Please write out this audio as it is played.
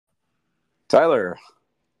Tyler,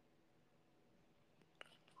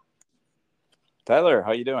 Tyler,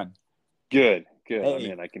 how you doing? Good, good. I'm Hey,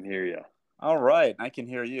 in. I can hear you. all right, I can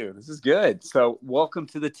hear you. This is good. So, welcome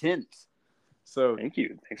to the tint. So, Thank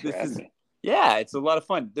you. Thanks for this having is me. yeah, it's a lot of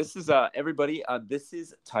fun. This is everybody. This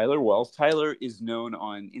is Tyler Wells. Tyler is known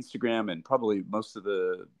on Instagram and probably most of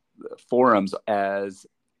the forums as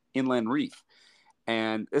Inland Reef,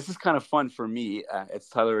 and this is kind of fun for me. It's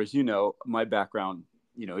Tyler, as you know, my background,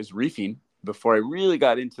 is reefing. Before I really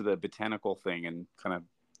got into the botanical thing and kind of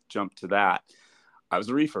jumped to that, I was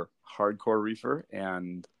a reefer, hardcore reefer,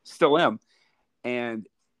 and still am. And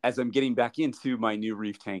as I'm getting back into my new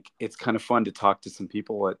reef tank, it's kind of fun to talk to some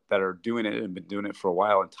people that are doing it and been doing it for a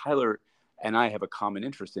while. And Tyler and I have a common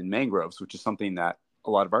interest in mangroves, which is something that a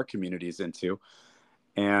lot of our community is into.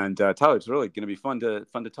 And Tyler, it's really going to be fun to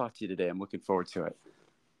talk to you today. I'm looking forward to it.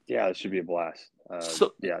 Yeah, this should be a blast.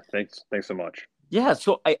 So Yeah, thanks so much. yeah,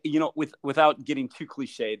 so without getting too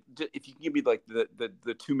cliched, if you can give me like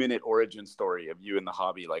the 2 minute origin story of you in the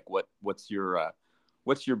hobby, like what's your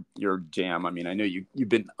jam? I mean, I know you've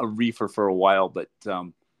been a reefer for a while, but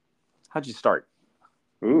how'd you start?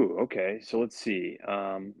 Ooh, okay. So let's see.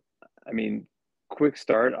 I mean, quick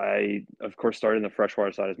start. I, of course, started in the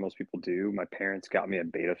freshwater side as most people do. My parents got me a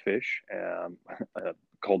betta fish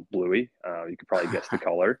called Bluey. You could probably guess the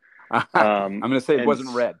color. I'm gonna say it And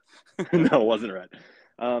wasn't red. no, it wasn't red.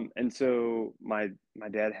 And so my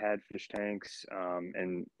dad had fish tanks,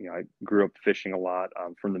 and I grew up fishing a lot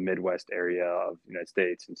from the Midwest area of the United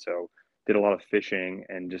States, and so did a lot of fishing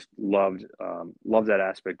and just loved that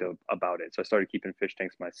aspect of about it. So I started keeping fish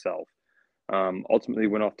tanks myself. Ultimately,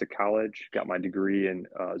 went off to college, got my degree in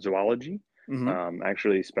zoology, Hmm.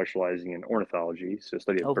 actually specializing in ornithology, so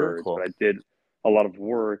study Oh, of very birds. But cool. I did a lot of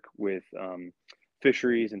work with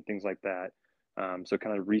fisheries and things like that. So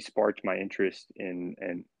kind of resparked my interest in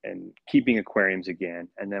keeping aquariums again.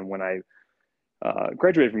 And then when I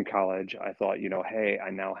graduated from college, I thought, hey, I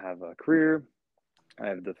now have a career. I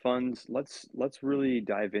have the funds. Let's really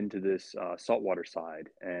dive into this saltwater side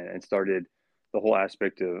and started the whole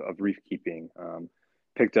aspect of reef keeping.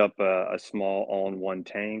 Picked up a small all-in-one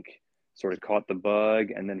tank, sort of caught the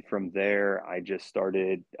bug, and then from there I just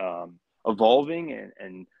started evolving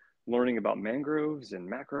and learning about mangroves and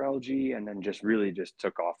macroalgae, and then just really just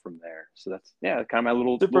took off from there. So that's yeah, kind of my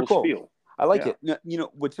little Super little cool. spiel. I like Yeah. it.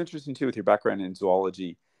 What's interesting too with your background in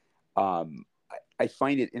zoology, I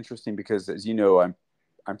find it interesting because, as you know,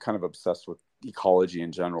 I'm kind of obsessed with ecology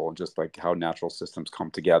in general and just like how natural systems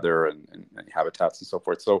come together and habitats and so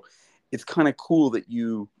forth. So it's kind of cool that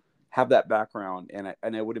you have that background,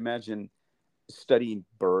 and I would imagine studying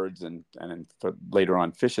birds and for later on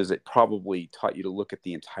fishes, it probably taught you to look at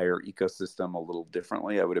the entire ecosystem a little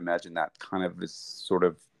differently. I would imagine that kind of is sort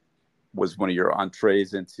of was one of your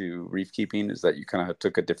entrees into reef keeping, is that you kind of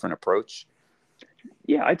took a different approach.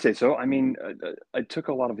 Yeah, I'd say so. I mean, I took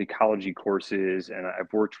a lot of ecology courses, and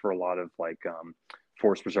I've worked for a lot of like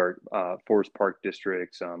forest park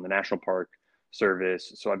districts, the National Park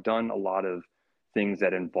Service. So I've done a lot of things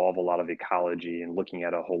that involve a lot of ecology and looking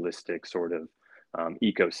at a holistic sort of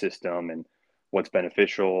ecosystem and what's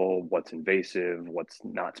beneficial, what's invasive, what's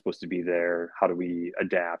not supposed to be there. How do we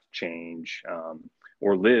adapt, change,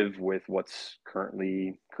 or live with what's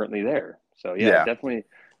currently there? So yeah, Yeah.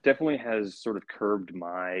 definitely has sort of curbed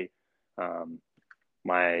um,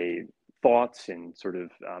 my thoughts and sort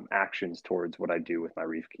of actions towards what I do with my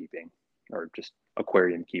reef keeping or just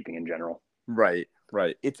aquarium keeping in general. Right,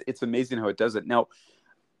 right. It's amazing how it does it. Now,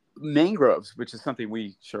 mangroves, which is something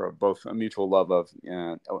we share both a mutual love of.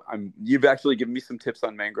 You've actually given me some tips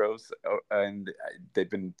on mangroves, and they've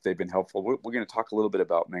been helpful. We're going to talk a little bit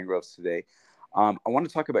about mangroves today. I want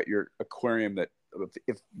to talk about your aquarium that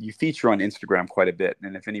if you feature on Instagram quite a bit,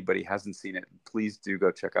 and if anybody hasn't seen it, please do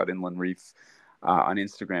go check out Inland Reef on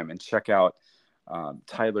Instagram and check out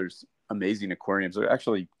Tyler's amazing aquariums.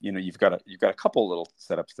 Actually, you've got a couple little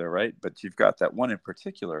setups there, right? But you've got that one in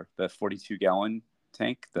particular, that 42-gallon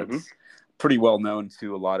tank Hmm. that's pretty well known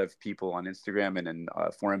to a lot of people on Instagram and in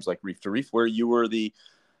forums like Reef to Reef, where you were the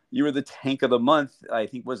tank of the month. I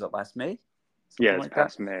think, was it last May, Yeah, something it's like that?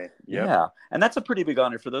 past May. Yep. Yeah, and that's a pretty big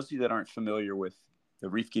honor for those of you that aren't familiar with the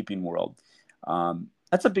reef keeping world.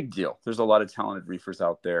 That's a big deal. There's a lot of talented reefers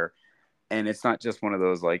out there, and it's not just one of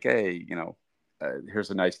those like, hey,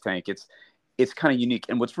 here's a nice tank. It's kind of unique.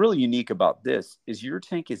 And what's really unique about this is your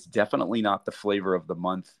tank is definitely not the flavor of the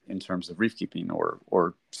month in terms of reef keeping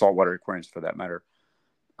or saltwater aquariums for that matter.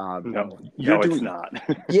 Um, No, you're no, it's doing, not.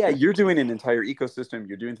 yeah, you're doing an entire ecosystem.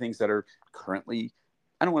 You're doing things that are currently,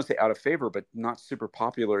 I don't want to say out of favor, but not super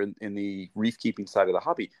popular in the reef keeping side of the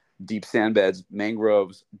hobby. deep sand beds,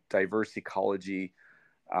 mangroves, diverse ecology.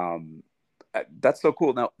 Um, that's so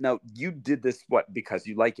cool. Now you did this what because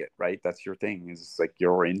you like it, right? That's your thing. Is it's like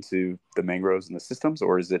you're into the mangroves and the systems,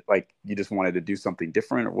 or is it like you just wanted to do something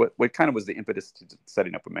different, or what kind of was the impetus to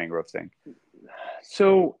setting up a mangrove thing?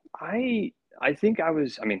 So I think I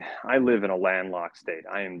mean, I live in a landlocked state.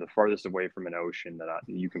 I am the farthest away from an ocean that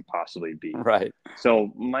you can possibly be. Right.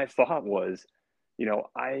 So my thought was,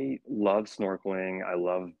 I love snorkeling. I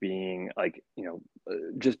love being like,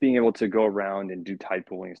 just being able to go around and do tide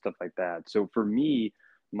pooling and stuff like that. So for me,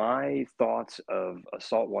 my thoughts of a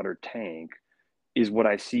saltwater tank is what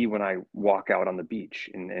I see when I walk out on the beach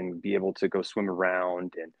and be able to go swim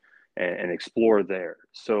around and explore there.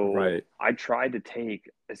 So Right. I tried to take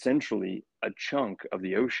essentially a chunk of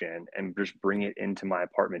the ocean and just bring it into my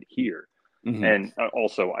apartment here. Hmm. And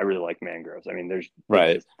also, I really like mangroves. I mean,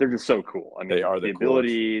 Right. they're just so cool. I They mean, are the the coolest.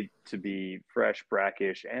 ability to be fresh,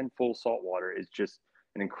 brackish, and full salt water is just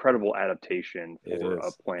an incredible adaptation It for a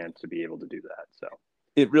is. plant to be able to do that. So,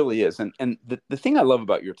 It really is. And the thing I love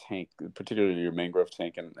about your tank, particularly your mangrove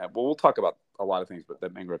tank, and well, we'll talk about a lot of things, but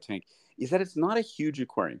that mangrove tank is that it's not a huge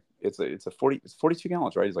aquarium. It's 42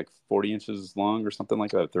 gallons, right? It's like 40 inches long or something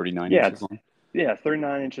like that, 39 yeah, inches it's long. yeah,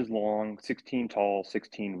 39 inches long, 16 tall,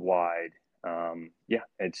 16 wide. Yeah,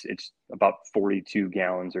 it's about 42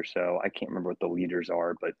 gallons or so. I can't remember what the liters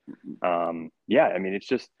are, but yeah, I mean,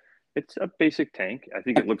 it's a basic tank. I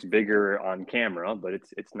think it looks bigger on camera, but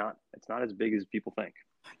it's not as big as people think.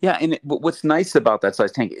 Yeah, and what's nice about that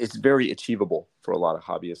size tank, it's very achievable for a lot of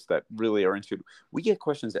hobbyists that really are into it. We get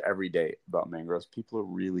questions every day about mangroves. People are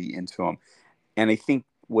really into them, and I think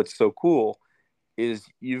what's so cool is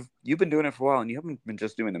you've been doing it for a while, and you haven't been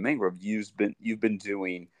just doing the mangrove. You've been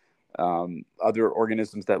doing other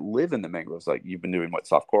organisms that live in the mangroves. Like you've been doing what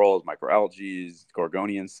soft corals, microalgae,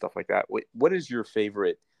 gorgonians, stuff like that. What is your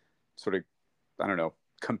favorite sort of I don't know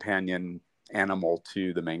companion animal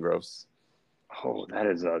to the mangroves? Oh, that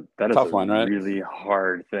is a Tough one, right? really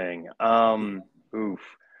hard thing. Oof.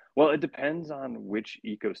 Well, it depends on which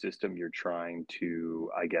ecosystem you're trying to,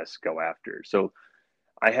 I guess, go after. So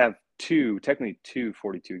I have technically two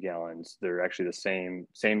 42 gallons. They're actually the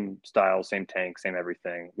same style, same tank, same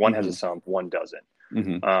everything. One has a Hmm. sump, one doesn't.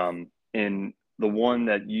 Hmm. In the one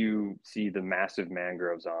that you see the massive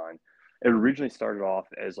mangroves on, it originally started off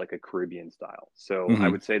as like a Caribbean style. So I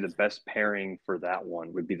Hmm. would say the best pairing for that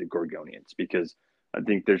one would be the Gorgonians because I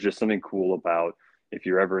think there's just something cool about if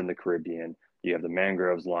you're ever in the Caribbean, you have the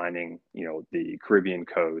mangroves lining, the Caribbean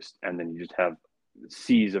coast, and then you just have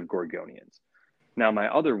seas of Gorgonians. Now, my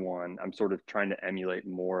other one, I'm sort of trying to emulate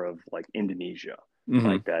more of like Indonesia, Hmm.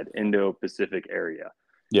 like that Indo-Pacific area.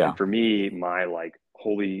 Yeah. And for me, my like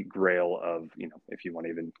holy grail of, if you want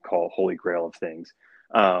to even call holy grail of things,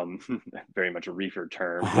 um, very much a reefer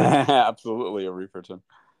term, but Absolutely a reefer term.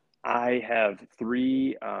 I have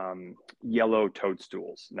three yellow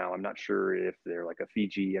toadstools. Now, I'm not sure if they're like a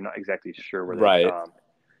Fiji. I'm not exactly sure where Right.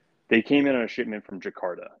 they came in on a shipment from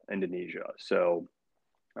Jakarta, Indonesia. So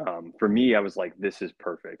for me, I was like, this is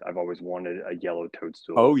perfect. I've always wanted a yellow Oh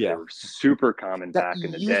toadstool. They yeah. were super common That back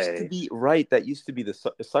in the used to day. be right. That used to be the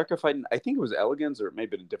sarcophyte. I think it was elegans, or it may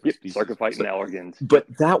have been a different Yep, species. Sarcophyton elegans. But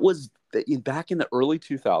Yep. that was back in the early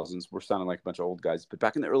 2000s. We're sounding like a bunch of old guys, but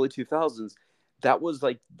back in the early 2000s, that was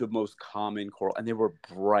like the most common coral, and they were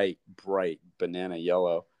bright, bright banana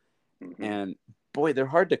yellow. Hmm. And boy, they're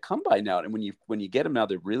hard to come by now. And when you get them now,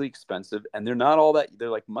 they're really expensive, and they're not all that. They're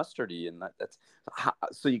like mustardy, and that's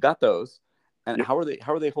so you got those. And Yep. how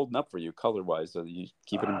are they holding up for you color wise? Are you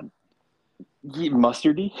keeping Uh, them?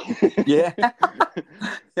 Mustardy. Yeah.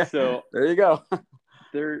 Yeah. So There you go.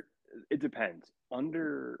 there, it depends.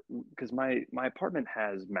 Because my apartment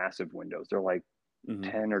has massive windows. They're like Hmm.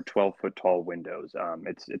 10 or 12 foot tall windows.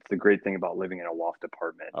 It's the great thing about living in a loft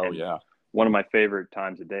apartment. Oh And yeah. one of my favorite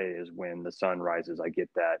times of day is when the sun rises. I get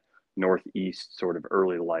that northeast sort of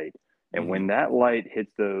early light. And Hmm. when that light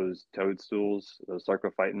hits those toadstools, those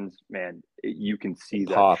sarcophytans, man, you can They see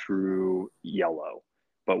that pop. true yellow.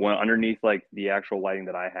 But when underneath like the actual lighting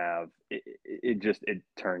that I have, it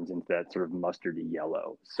turns into that sort of mustardy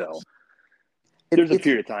yellow. So It, there's a it's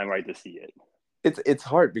period of time right to see it. it's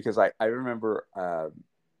hard because I remember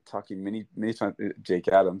talking many times Jake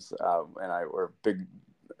Adams and I were big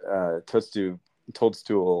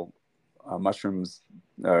toadstool mushrooms.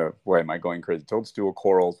 Why am I going crazy? Toadstool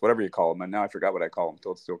corals, whatever you call them. And now I forgot what I call them.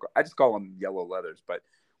 Toadstool. I just call them yellow leathers. But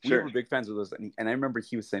we Sure. were big fans of those. And I remember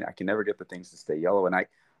he was saying I can never get the things to stay yellow. And I'm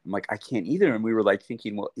like I can't either. And we were like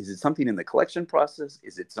thinking, well, is it something in the collection process?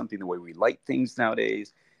 Is it something the way we light things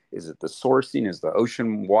nowadays? Is it the sourcing? Is the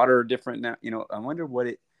ocean water different now? I wonder what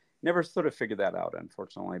it never sort of figured that out,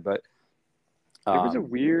 unfortunately. But There was a um,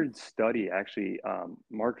 weird study, actually.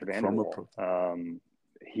 Mark the Vanderwall,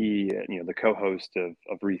 he, the co-host of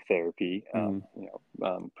Reef Therapy, mm,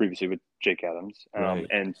 previously with Jake Adams, right.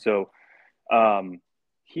 and so um,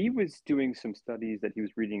 he was doing some studies that he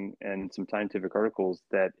was reading and some scientific articles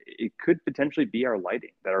that it could potentially be our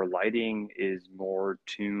lighting. That our lighting is more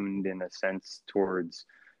tuned in a sense towards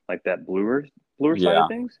like that bluer side of Yeah.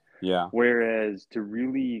 things, Yeah. whereas to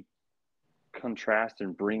really contrast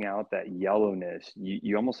and bring out that yellowness,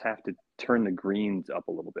 you almost have to turn the greens up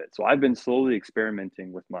a little bit. So I've been slowly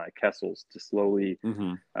experimenting with my Kessels to slowly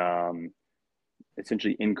Hmm. um,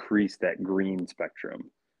 essentially increase that green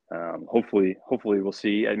spectrum. Hopefully we'll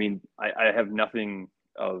see. I mean, I have nothing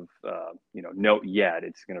of note yet.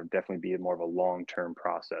 It's going to definitely be more of a long term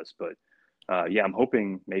process, but yeah, I'm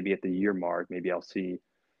hoping maybe at the year mark, maybe I'll see,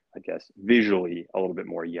 I guess, visually a little bit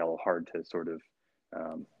more yellow. Hard to sort of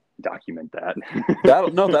um, document that.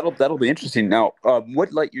 That'll no, that'll be interesting. Now,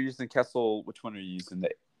 what light you're using, Kessel? Which one are you using? The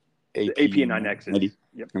The AP AP9Xs. 90.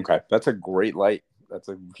 Yep. Okay, that's a great light. That's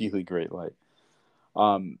a really great light.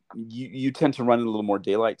 You tend to run in a little more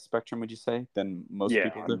daylight spectrum, would you say, than most Yeah,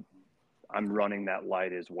 people do? I'm running that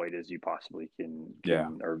light as white as you possibly Yeah.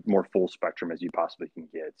 or more full spectrum as you possibly can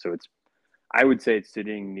get. So I would say it's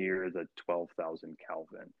sitting near the 12,000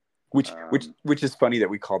 Kelvin. Which is funny that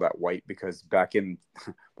we call that white because back in,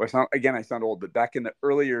 well, I sound old, but back in the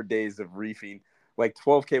earlier days of reefing, like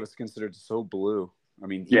 12K was considered so blue. I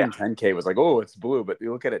mean, Yeah, even 10K was like, oh, it's blue. But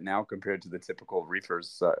you look at it now compared to the typical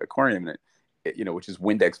reefer's aquarium, and which is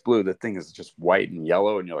Windex blue. The thing is just white and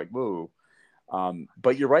yellow, and you're like, whoa.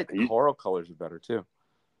 But you're right, the coral colors are better too.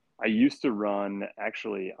 I used to run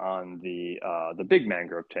actually on the big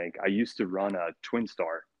mangrove tank. I used to run a Twin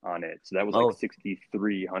Star on it, so that was like Oh,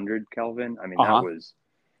 6,300 Kelvin. I mean, that uh-huh. was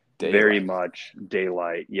very Daylight. much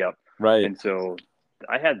daylight. Yep. Right. And so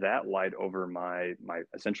I had that light over my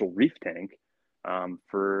essential reef tank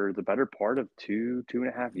for the better part of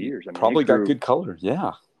 2.5 years. I mean, it Probably got grew good color.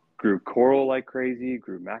 Yeah. grew coral like crazy,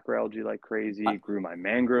 grew macroalgae like crazy, grew my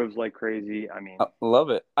mangroves like crazy. I I mean, love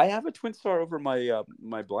it. I have a twin star over my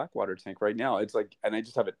Blackwater tank right now. It's like, and I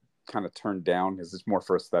just have it kind of turned down because it's more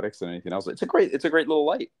for aesthetics than anything else. It's a great little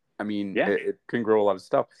light. I mean, yeah, it can grow a lot of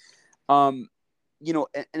stuff. Um,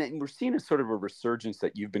 and we're seeing a sort of a resurgence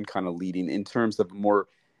that you've been kind of leading in terms of more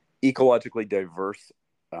ecologically diverse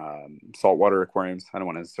saltwater aquariums. I don't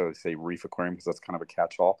want to necessarily say reef aquarium because that's kind of a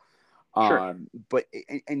catch-all. sure. But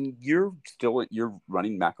and you're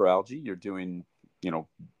running macroalgae. You're doing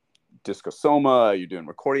discosoma, you're doing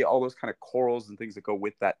recordia, all those kind of corals and things that go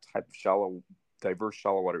with that type of diverse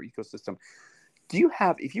shallow water ecosystem. Do you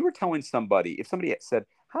have, if you were telling somebody, if somebody had said,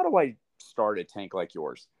 how do I start a tank like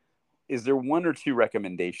yours? Is there one or two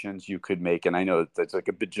recommendations you could make? And I know that that's like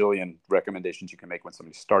a bajillion recommendations you can make when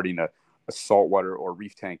somebody's starting a saltwater or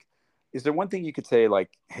reef tank. Is there one thing you could say like,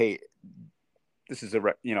 hey, this is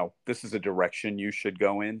a direction you should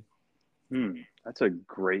go in? That's a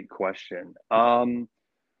great question.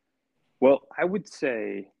 Well, I would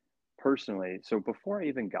say personally, so before I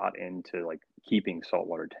even got into like keeping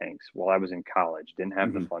saltwater tanks while I was in college, didn't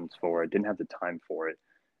have the Mm-hmm. funds for it, didn't have the time for it.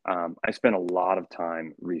 I spent a lot of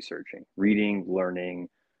time researching, reading, learning,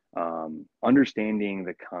 understanding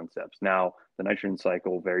the concepts. Now, the nitrogen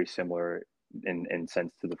cycle very similar in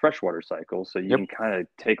sense to the freshwater cycle, so you Yep. can kind of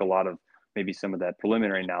take a lot of maybe some of that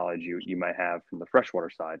preliminary knowledge you might have from the freshwater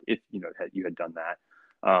side if you had done that,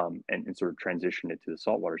 and sort of transition it to the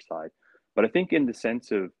saltwater side. But I think in the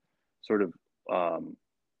sense of sort of um,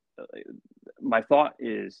 my thought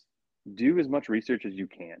is do as much research as you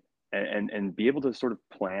can and be able to sort of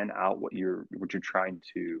plan out what you're trying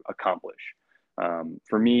to accomplish.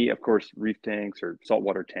 For me, of course, reef tanks or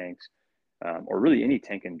saltwater tanks, or really any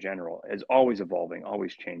tank in general, is always evolving,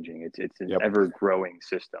 always changing. It's an Yep. ever growing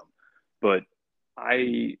system. But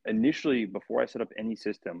I initially, before I set up any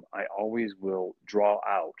system, I always will draw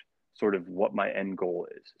out sort of what my end goal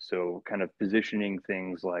is. So kind of positioning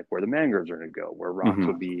things like where the mangroves are going to go, where rocks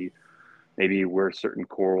will Mm-hmm. be, maybe where certain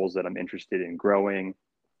corals that I'm interested in growing.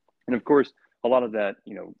 And of course, a lot of that,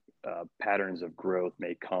 patterns of growth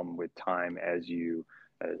may come with time as you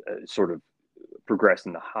sort of progress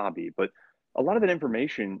in the hobby. But a lot of that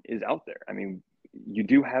information is out there. I mean, you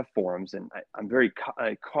do have forums, and I'm very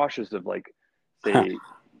cautious of like, say,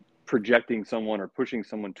 projecting someone or pushing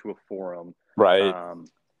someone to a forum, Right. um,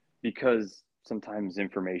 because sometimes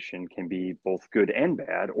information can be both good and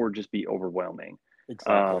bad, or just be overwhelming.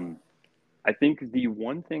 Exactly. Um, I think the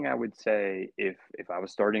one thing I would say if I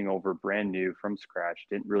was starting over brand new from scratch,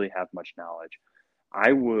 didn't really have much knowledge,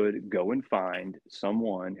 I would go and find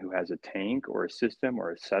someone who has a tank or a system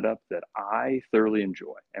or a setup that I thoroughly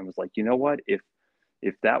enjoy, and was like, you know what, if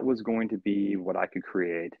that was going to be what I could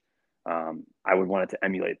create, I would want it to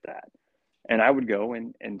emulate that. And I would go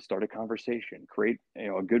and start a conversation, create,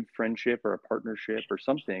 a good friendship or a partnership or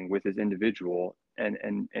something with this individual, and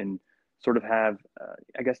sort of have,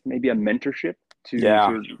 I guess, maybe a mentorship Yeah.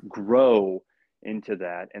 to grow into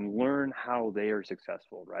that and learn how they are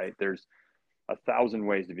successful. Right? There's a thousand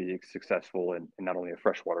ways to be successful in not only a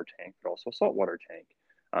freshwater tank but also a saltwater tank.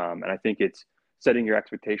 And I think it's setting your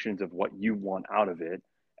expectations of what you want out of it,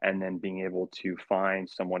 and then being able to find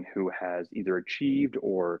someone who has either achieved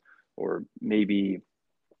or maybe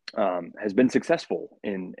has been successful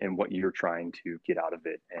in what you're trying to get out of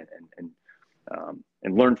it,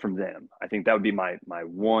 and learn from them. I think that would be my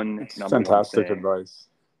one It's number one fantastic thing. advice.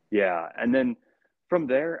 Yeah, and then from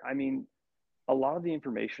there, I mean, a lot of the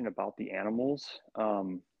information about the animals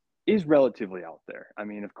is relatively out there. I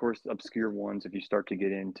mean, of course, obscure ones, if you start to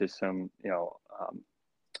get into some,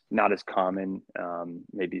 not as common,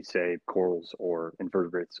 maybe say corals or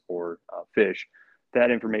invertebrates or fish, that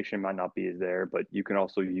information might not be as there, but you can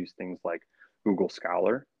also use things like Google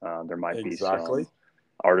Scholar. There might be Exactly. some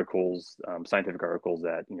articles, scientific articles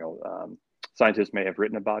that, scientists may have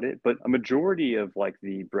written about it, but a majority of like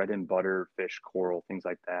the bread and butter fish, coral, things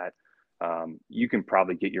like that, you can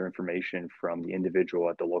probably get your information from the individual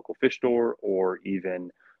at the local fish store, or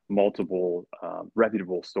even multiple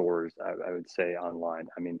reputable stores, I would say, online.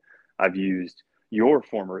 I mean, I've used your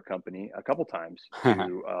former company a couple times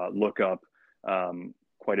to look up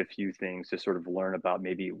quite a few things to sort of learn about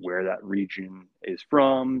maybe where that region is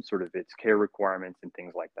from, sort of its care requirements and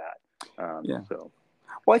things like that. Yeah. So,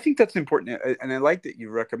 Well, I think that's important, and I like that you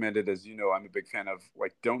recommended. As you know, I'm a big fan of,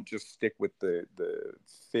 like, don't just stick with the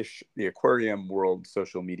aquarium world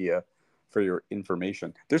social media for your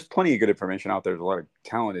information. There's plenty of good information out there. There's a lot of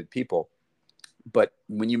talented people, but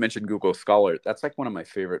when you mentioned Google Scholar, that's like one of my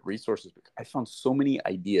favorite resources, because I found so many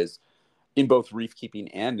ideas in both reef keeping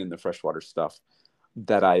and in the freshwater stuff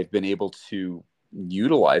that I've been able to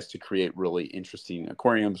utilize to create really interesting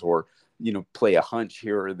aquariums, or play a hunch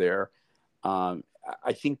here or there.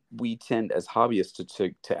 I think we tend as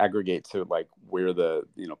hobbyists to aggregate to, like, where the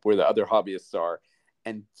other hobbyists are,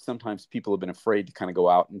 and sometimes people have been afraid to kind of go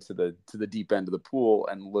out into the deep end of the pool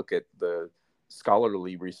and look at the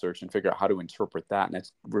scholarly research and figure out how to interpret that. And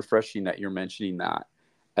it's refreshing that you're mentioning that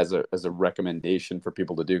as a recommendation for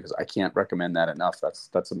people to do, because I can't recommend that enough.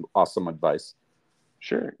 That's an awesome advice.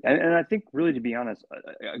 sure. And I think, really, to be honest,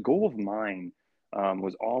 a goal of mine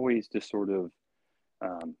was always to sort of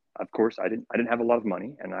course, I didn't have a lot of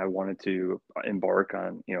money, and I wanted to embark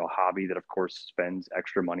on, a hobby that, of course, spends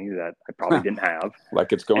extra money that I probably didn't have.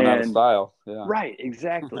 Like it's going out of And style. Yeah. right,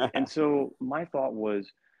 exactly. And so my thought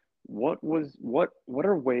was, what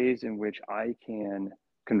are ways in which I can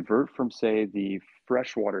convert from, say, the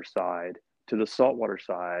freshwater side to the saltwater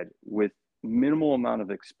side with minimal amount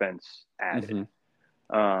of expense added,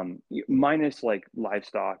 Hmm. minus like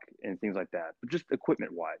livestock and things like that, but just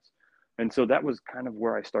equipment wise. And so that was kind of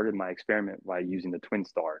where I started my experiment by using the Twin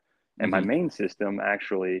Star. And my Hmm. main system,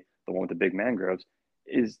 actually, the one with the big mangroves,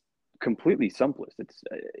 is completely sumpless. It's,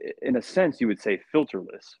 in a sense, you would say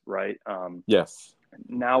filterless, right? Yes.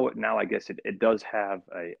 Now I guess it does have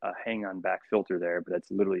a hang on back filter there, but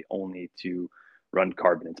that's literally only to run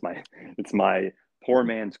carbon. It's my poor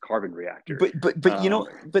man's carbon reactor. But Um,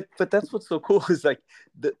 but that's what's so cool is, like,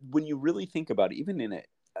 when you really think about it, even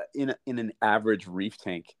in an average reef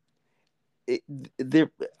tank, it,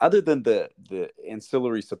 there, other than the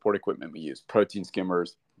ancillary support equipment we use, protein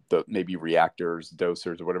skimmers, the maybe reactors,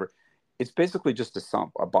 dosers, or whatever, it's basically just a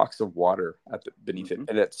sump, a box of water beneath it, mhm.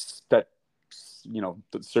 and that that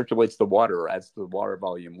circulates the water or adds to the water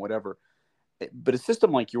volume, whatever. But a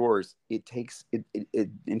system like yours, it takes it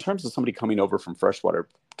in terms of somebody coming over from freshwater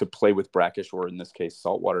to play with brackish, or in this case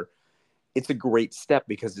saltwater. It's a great step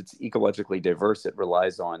because it's ecologically diverse. It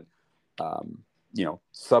relies on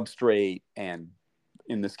substrate, and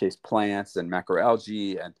in this case plants and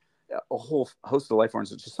macroalgae and a whole host of life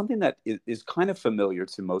forms. It's just something that is kind of familiar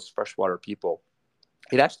to most freshwater people.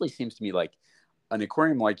 It actually seems to me like an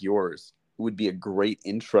aquarium like yours would be a great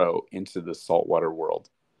intro into the saltwater world.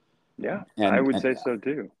 Yeah, I and would and say so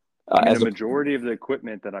too. I mean, a as a majority of the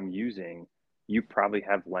equipment that I'm using, you probably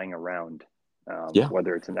have laying around, yeah.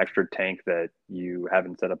 whether it's an extra tank that you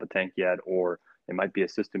haven't set up a tank yet, or it might be a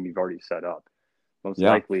system you've already set up. Most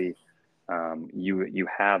Yeah. likely, you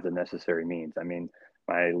have the necessary means. I mean,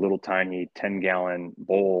 my little tiny 10-gallon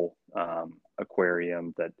bowl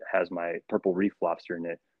aquarium that has my purple reef lobster in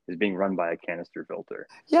it is being run by a canister filter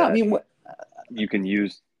Yeah, I that mean, you can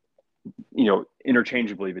use,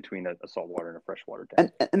 interchangeably between a saltwater and a freshwater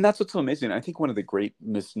tank. and that's what's so amazing. I think one of the great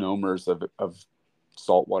misnomers of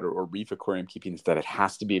saltwater or reef aquarium keeping is that it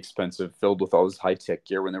has to be expensive, filled with all this high tech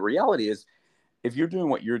gear. When the reality is, if you're doing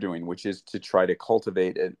what you're doing, which is to try to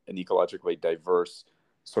cultivate an ecologically diverse,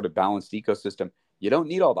 sort of balanced ecosystem, you don't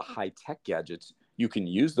need all the high tech gadgets. You can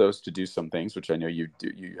use those to do some things, which I know you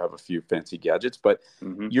do. You have a few fancy gadgets, but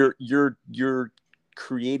Mm-hmm. you're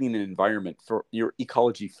creating an environment for your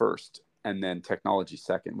ecology first, and then technology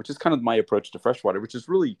second, which is kind of my approach to freshwater, which is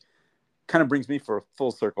really kind of brings me for a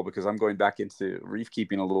full circle because I'm going back into reef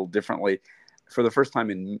keeping a little differently for the first time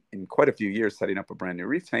in quite a few years, setting up a brand new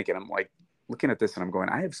reef tank. And I'm like looking at this and I'm going,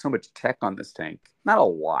 I have so much tech on this tank, not a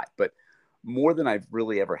lot, but more than I've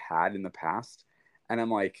really ever had in the past. And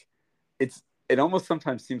I'm like, it almost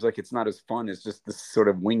sometimes seems like it's not as fun as just this sort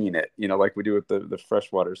of winging it, like we do with the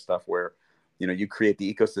freshwater stuff where, you create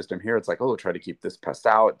the ecosystem here. It's like, oh, try to keep this pest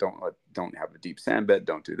out. Don't have a deep sand bed.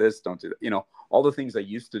 Don't do this. Don't do that. All the things I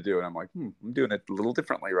used to do. And I'm like, I'm doing it a little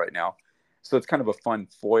differently right now. So it's kind of a fun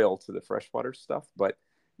foil to the freshwater stuff. But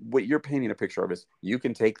what you're painting a picture of is you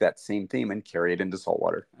can take that same theme and carry it into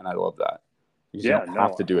saltwater. And I love that. You don't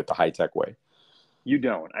have to do it the high tech way. You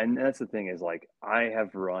don't. And that's the thing is, like, I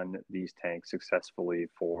have run these tanks successfully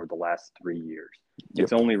for the last 3 years. Yep.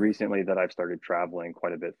 It's only recently that I've started traveling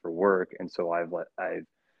quite a bit for work. And so I've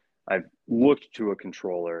looked to a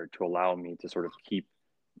controller to allow me to sort of keep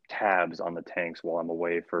tabs on the tanks while I'm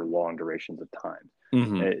away for long durations of time.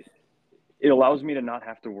 Mm-hmm. It allows me to not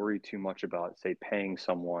have to worry too much about, say, paying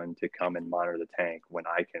someone to come and monitor the tank when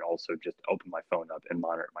I can also just open my phone up and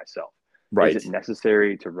monitor it myself. Right. Is it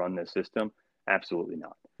necessary to run this system? Absolutely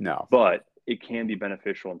not. No. But it can be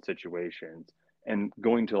beneficial in situations. And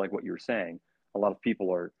going to like what you were saying, a lot of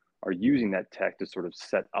people are using that tech to sort of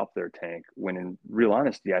set up their tank, when in real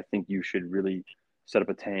honesty, I think you should really set up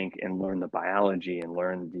a tank and learn the biology and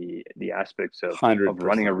learn the aspects of 100%.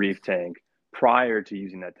 running a reef tank prior to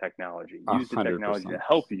using that technology. Use the technology 100%. to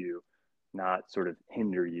help you, not sort of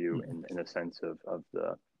hinder you in a sense of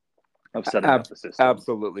setting up the system.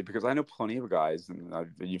 Absolutely, because I know plenty of guys, and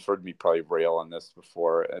you've heard me probably rail on this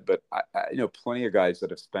before, but I know plenty of guys that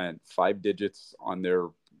have spent 5 digits on their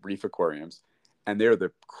reef aquariums, and they're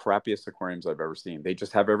the crappiest aquariums I've ever seen. They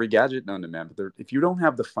just have every gadget known to man, but if you don't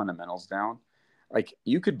have the fundamentals down, like,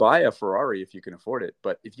 you could buy a Ferrari if you can afford it,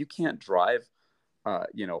 but if you can't drive,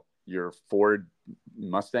 your Ford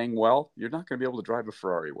Mustang well, you're not going to be able to drive a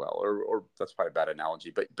Ferrari well, or that's probably a bad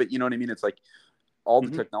analogy, but you know what I mean? It's like, all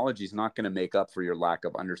the technology is not going to make up for your lack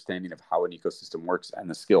of understanding of how an ecosystem works and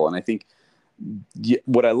the skill. And I think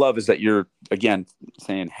what I love is that you're, again,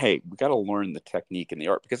 saying, hey, we got to learn the technique and the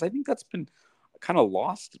art, because I think that's been kind of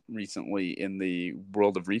lost recently in the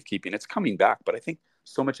world of reef keeping. It's coming back, but I think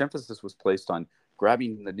so much emphasis was placed on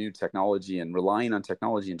grabbing the new technology and relying on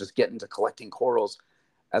technology and just getting to collecting corals,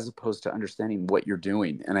 as opposed to understanding what you're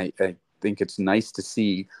doing. And I think it's nice to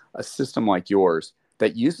see a system like yours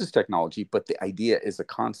that uses technology, but the idea is a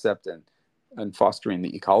concept and fostering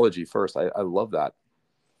the ecology first. I love that.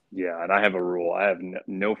 Yeah, and I have a rule. I have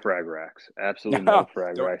no frag racks. Absolutely no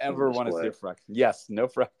frag Don't racks in the ever want to see display. a frag. Yes, no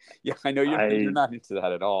frag. Yeah, I know you're not into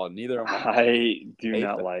that at all. Neither am I. I do Hate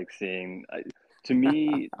not that. like seeing. To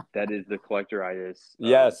me, that is the collectoritis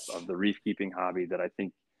Yes. of the reef keeping hobby that I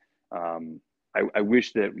think. I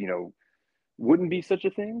wish that wouldn't be such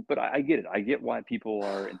a thing, but I get it. I get why people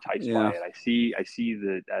are enticed by Yeah. it. I see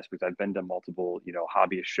the aspects. I've been to multiple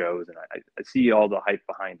hobbyist shows, and I see all the hype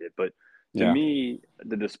behind it. But to Yeah. me,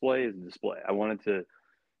 the display is the display. I wanted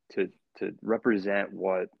to represent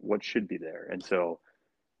what should be there, and so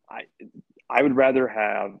I I would rather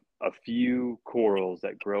have a few corals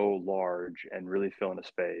that grow large and really fill in a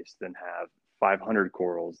space than have 500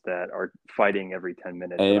 corals that are fighting every 10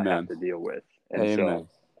 minutes that I have Amen. to deal with. And Amen. so,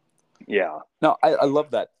 yeah. No, I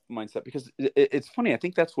love that mindset, because it's funny. I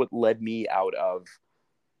think that's what led me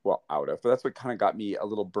but that's what kind of got me a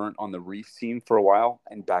little burnt on the reef scene for a while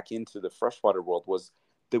and back into the freshwater world, was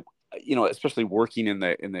the, especially working in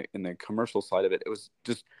the commercial side of it. It was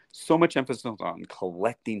just so much emphasis on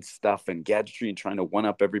collecting stuff and gadgetry and trying to one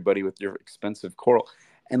up everybody with your expensive coral,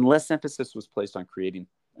 and less emphasis was placed on creating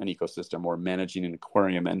an ecosystem or managing an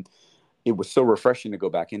aquarium. And it was so refreshing to go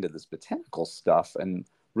back into this botanical stuff and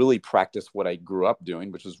really practice what I grew up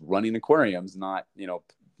doing, which was running aquariums, not,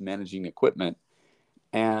 managing equipment.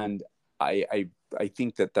 And I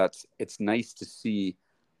think it's nice to see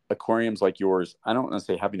aquariums like yours. I don't want to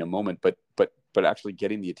say having a moment, but actually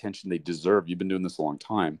getting the attention they deserve. You've been doing this a long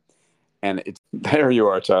time, and it's there you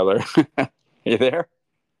are, Tyler. You there?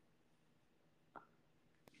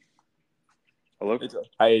 Hello?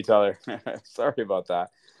 Hi, Tyler. Sorry about that.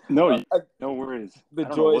 No, Uh, uh, no worries. the I don't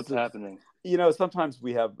know joys what's of, happening. sometimes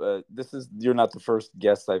we have, you're not the first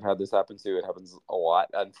guest I've had this happen to. It happens a lot.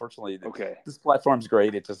 Unfortunately, Okay. this platform's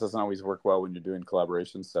great. It just doesn't always work well when you're doing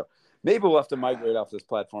collaborations. So maybe we'll have to migrate off this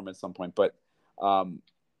platform at some point, but um,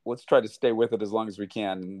 let's try to stay with it as long as we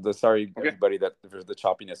can. Sorry, Okay. everybody, that there's the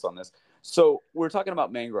choppiness on this. So we're talking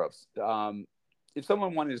about mangroves. If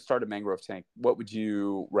someone wanted to start a mangrove tank, what would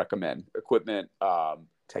you recommend? Equipment,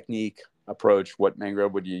 technique, approach? What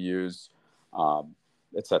mangrove would you use,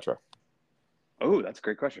 etc.? Oh, that's a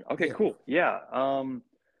great question. Okay, Yeah. cool. Yeah.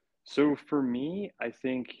 So for me, I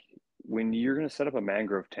think when you're going to set up a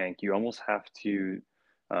mangrove tank, you almost have to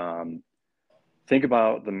um, think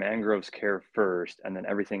about the mangroves care first, and then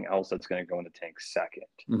everything else that's going to go in the tank second.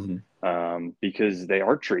 Mm-hmm. Because they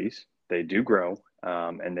are trees, they do grow,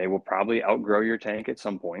 and they will probably outgrow your tank at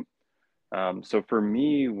some point. So for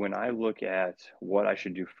me, when I look at what I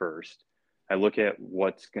should do first, I look at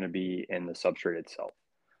what's going to be in the substrate itself,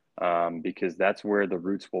 because that's where the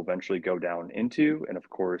roots will eventually go down into, and of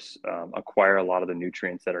course, acquire a lot of the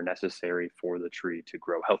nutrients that are necessary for the tree to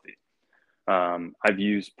grow healthy. I've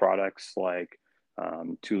used products like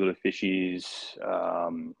Two Little Fishies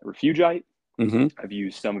Refugite. Mm-hmm. I've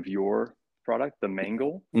used some of your product, the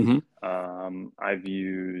Mangle. Mm-hmm. I've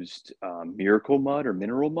used Miracle Mud or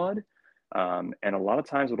Mineral Mud. And a lot of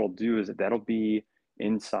times what I'll do is that'll be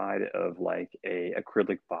inside of like a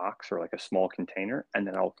acrylic box or like a small container, and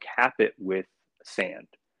then I'll cap it with sand,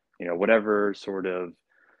 whatever sort of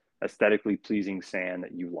aesthetically pleasing sand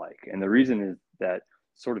that you like. And the reason is that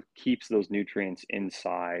sort of keeps those nutrients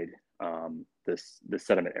inside the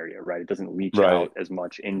sediment area, right? It doesn't leach Right. out as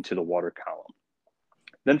much into the water column.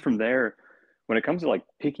 Then from there, when it comes to like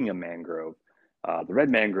picking a mangrove, the red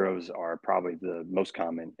mangroves are probably the most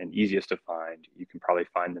common and easiest to find. You can probably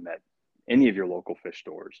find them at any of your local fish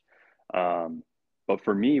stores. But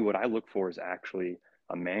for me, what I look for is actually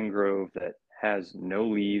a mangrove that has no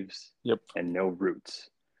leaves Yep. and no roots.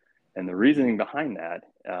 And the reasoning behind that,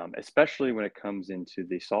 especially when it comes into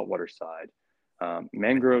the saltwater side,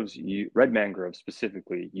 red mangroves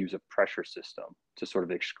specifically, use a pressure system to sort of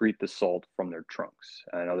excrete the salt from their trunks.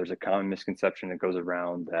 I know there's a common misconception that goes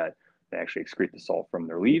around that they actually excrete the salt from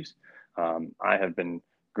their leaves. I have been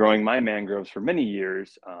growing my mangroves for many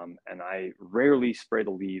years, and I rarely spray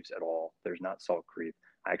the leaves at all. There's not salt creep.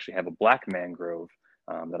 I actually have a black mangrove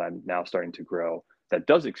that I'm now starting to grow that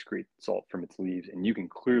does excrete salt from its leaves, and you can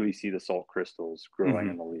clearly see the salt crystals growing Mm-hmm.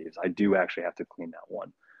 in the leaves. I do actually have to clean that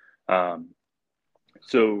one. Um,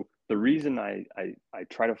 so the reason I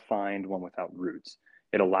try to find one without roots,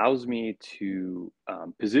 it allows me to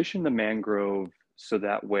position the mangrove so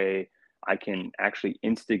that way I can actually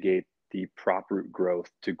instigate the prop root growth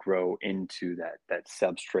to grow into that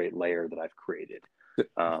substrate layer that I've created.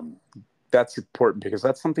 Um, That's important because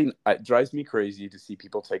that's something that drives me crazy to see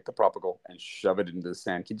people take the propagal and shove it into the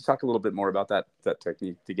sand. Can you talk a little bit more about that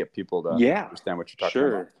technique to get people to yeah, understand what you're talking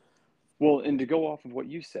about? sure. Well, and to go off of what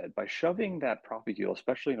you said, by shoving that propagule,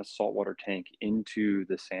 especially in a saltwater tank, into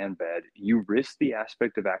the sand bed, you risk the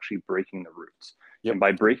aspect of actually breaking the roots. Yep. And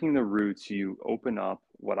by breaking the roots, you open up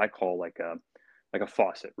what I call like a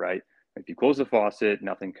faucet, right? If you close the faucet,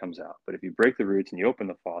 nothing comes out. But if you break the roots and you open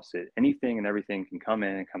the faucet, anything and everything can come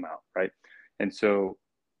in and come out, right? And so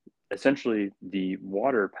essentially the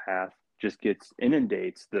water path just gets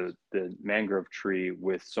inundates the mangrove tree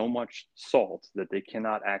with so much salt that they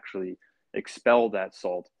cannot actually expel that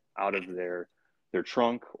salt out of their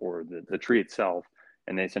trunk or the tree itself,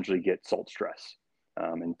 and they essentially get salt stress.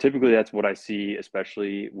 And typically that's what I see,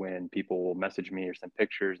 especially when people will message me or send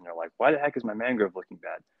pictures and they're like, why the heck is my mangrove looking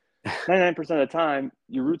bad? 99% of the time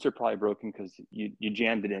your roots are probably broken because you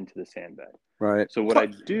jammed it into the sand bed. Right. So what I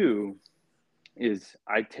do is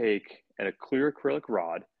I take a clear acrylic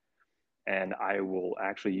rod and I will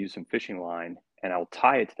actually use some fishing line and I'll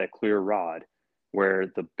tie it to that clear rod where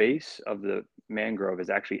the base of the mangrove is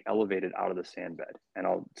actually elevated out of the sand bed. And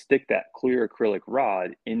I'll stick that clear acrylic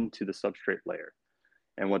rod into the substrate layer.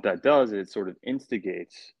 And what that does is it sort of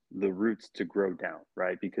instigates the roots to grow down,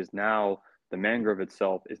 right? Because now the mangrove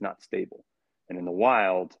itself is not stable. And in the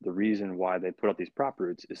wild, the reason why they put up these prop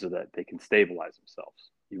roots is so that they can stabilize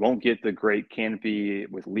themselves. You won't get the great canopy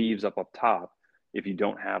with leaves up top if you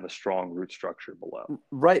don't have a strong root structure below.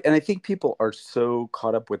 Right. And I think people are so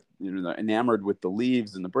caught up with, enamored with the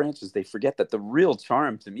leaves and the branches, they forget that the real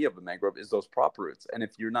charm to me of a mangrove is those prop roots. And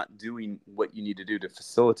if you're not doing what you need to do to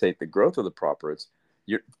facilitate the growth of the prop roots,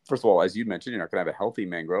 you're, first of all, as you mentioned, you're not going to have a healthy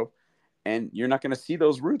mangrove. and you're not going to see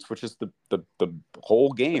those roots, which is the whole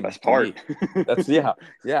The game best to me. part. That's yeah,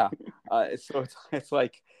 yeah. So it's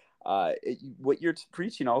like what you're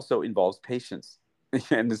preaching also involves patience,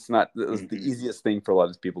 and it's not the Hmm. easiest thing for a lot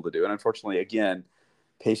of people to do. And unfortunately, again,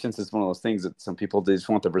 patience is one of those things that some people, they just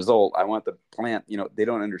want the result. I want the plant. They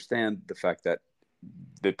don't understand the fact that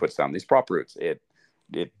it puts down these prop roots. It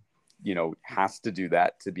has to do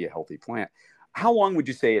that to be a healthy plant. How long would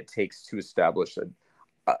you say it takes to establish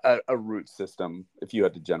a root system, if you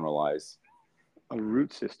had to generalize? A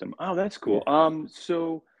root system. Oh, that's Yeah. cool.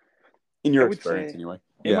 So In I your would experience, say, anyway.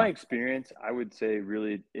 in my Yeah. experience, I would say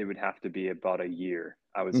really it would have to be about a year,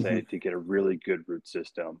 I would Hmm. say, to get a really good root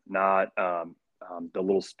system, not the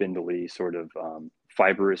little spindly sort of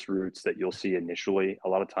fibrous roots that you'll see initially. A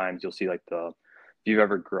lot of times you'll see like if you've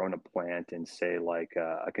ever grown a plant in, say, like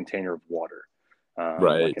a container of water, like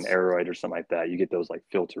Right. an aeroid or something like that, you get those like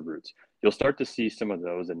filter roots. You'll start to see some of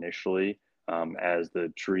those initially as the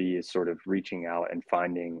tree is sort of reaching out and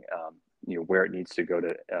finding where it needs to go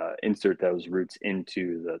to insert those roots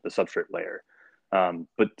into the substrate layer.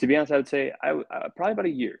 But to be honest, I would say probably about a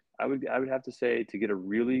year. I would have to say, to get a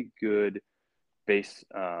really good base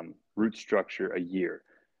root structure, a year.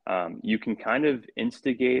 You can kind of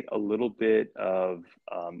instigate a little bit of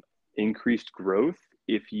increased growth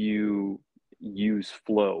if you use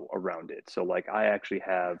flow around it. So like I actually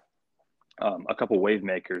have a couple wave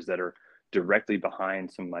makers that are directly behind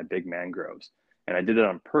some of my big mangroves. And I did it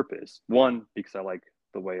on purpose. One, because I like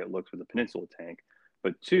the way it looks with the peninsula tank,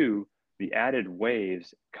 but two, the added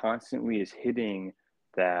waves constantly is hitting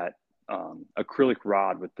that acrylic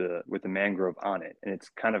rod with the mangrove on it, and it's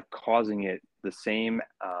kind of causing it the same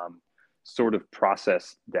sort of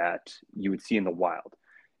process that you would see in the wild.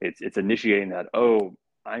 It's initiating that, oh,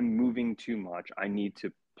 I'm moving too much. I need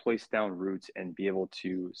to place down roots and be able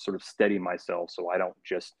to sort of steady myself so I don't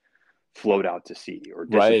just float out to sea or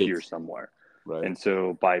Right. disappear somewhere. Right. And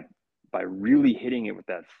so by really hitting it with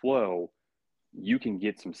that flow, you can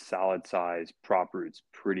get some solid size prop roots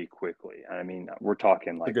pretty quickly. I mean, we're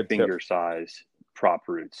talking It's a like good tip. finger size prop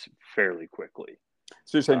roots fairly quickly.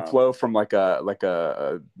 So you're saying Um, flow from like a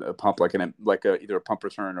pump, either a pump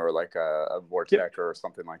return or like a yep, vortex or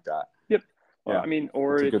something like that. yep. Well, Yeah, I mean,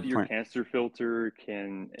 or that's a if good your point. canister filter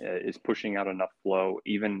is pushing out enough flow,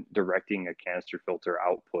 even directing a canister filter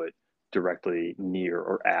output directly near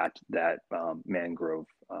or at that mangrove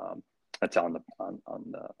that's on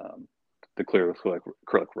the clear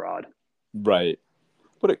acrylic rod. Right.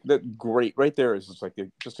 But that great right there is just like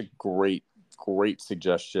just a great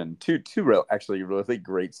suggestion. Two real actually really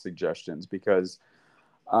great suggestions, because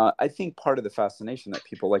I think part of the fascination that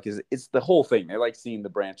people like is it's the whole thing. They like seeing the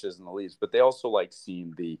branches and the leaves, but they also like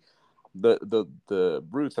seeing the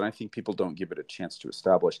roots, and I think people don't give it a chance to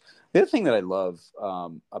establish. The other thing that I love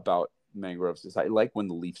about mangroves is I like when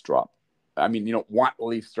the leaves drop. I mean, you don't want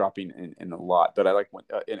leaves dropping in a lot, but I like when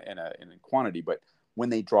in a quantity. But when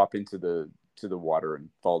they drop into the water and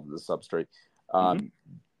fall to the substrate, Mm-hmm. um,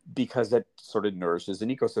 because that sort of nourishes an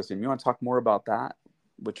ecosystem. You want to talk more about that?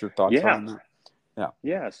 What your thoughts are Yeah, on that? Yeah.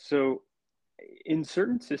 yeah. So in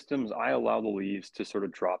certain systems, I allow the leaves to sort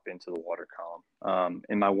of drop into the water column.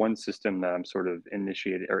 In my one system that I'm sort of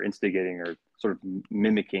initiating or instigating or sort of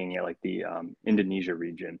mimicking, like the Indonesia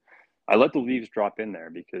region, I let the leaves drop in there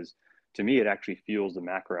because to me, it actually fuels the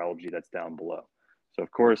macroalgae that's down below. So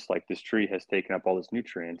of course, like this tree has taken up all this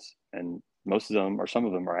nutrients, and most of them or some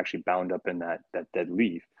of them are actually bound up in that dead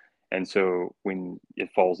leaf. And so when it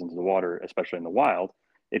falls into the water, especially in the wild,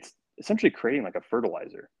 it's essentially creating like a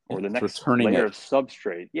fertilizer Yeah. or the It's next returning layer it. of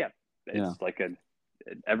substrate. Yeah, Yeah. it's like an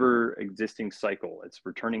ever existing cycle. It's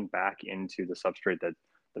returning back into the substrate that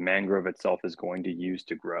the mangrove itself is going to use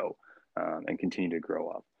to grow and continue to grow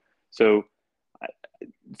up. So I,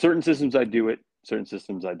 certain systems I do it, certain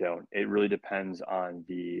systems I don't. It really depends on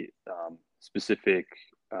the specific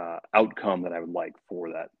outcome that I would like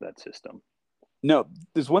for that system. No,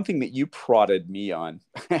 there's one thing that you prodded me on.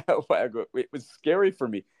 It was scary for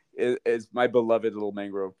me. Is my beloved little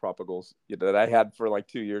mangrove propagals, that I had for like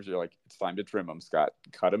 2 years. You're like, it's time to trim them, Scott.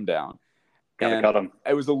 Cut them down. Got to And cut them.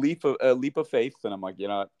 it was a leap of faith, and I'm like,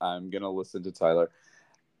 what? I'm gonna listen to Tyler,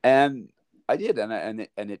 and I did, and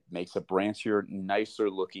it makes a branchier, nicer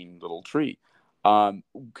looking little tree. Can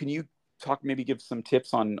you maybe give some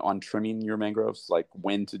tips on trimming your mangroves, like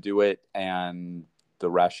when to do it and the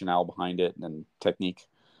rationale behind it and technique?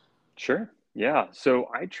 Sure. Yeah. So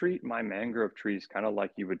I treat my mangrove trees kind of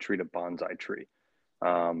like you would treat a bonsai tree.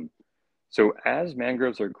 Um, so as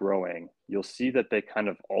mangroves are growing, you'll see that they kind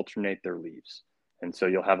of alternate their leaves. And so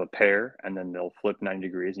you'll have a pair and then they'll flip 90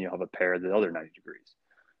 degrees and you'll have a pair the other 90 degrees.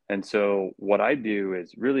 And so what I do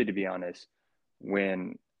is really, to be honest,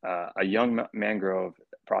 when a young mangrove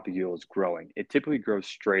propagule is growing, it typically grows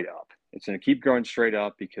straight up. It's going to keep growing straight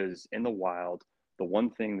up because in the wild, the one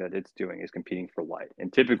thing that it's doing is competing for light.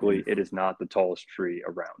 And typically it is not the tallest tree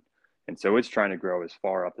around. And so it's trying to grow as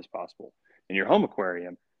far up as possible. In your home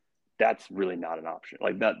aquarium, that's really not an option.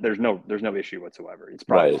 Like that, there's no issue whatsoever. It's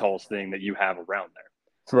probably the Right. tallest thing that you have around there.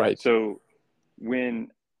 Right. So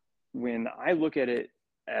when I look at it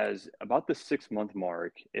as about the 6 month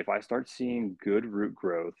mark, if I start seeing good root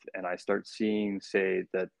growth and I start seeing, say,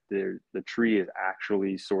 that the tree is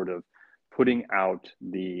actually sort of putting out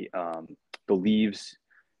the leaves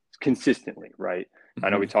consistently, right? I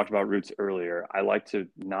know we Hmm. talked about roots earlier. I like to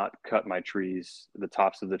not cut my trees, the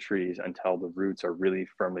tops of the trees, until the roots are really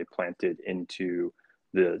firmly planted into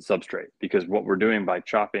the substrate. Because what we're doing by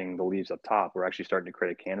chopping the leaves up top, we're actually starting to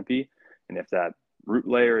create a canopy. And if that root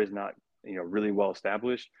layer is not, really well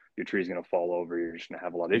established, your tree is going to fall over. You're just going to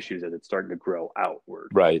have a lot of issues as it's starting to grow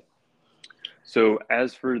outward. Right. So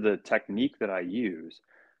as for the technique that I use,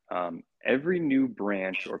 every new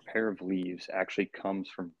branch or pair of leaves actually comes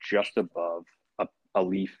from just above a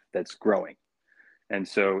leaf that's growing. And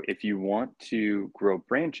so if you want to grow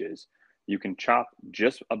branches, you can chop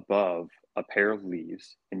just above a pair of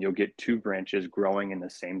leaves and you'll get two branches growing in the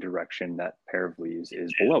same direction that pair of leaves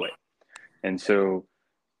is below it. And so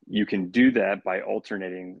you can do that by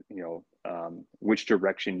alternating, which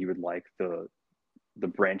direction you would like the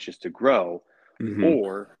branches to grow, Hmm.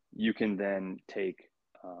 or you can then take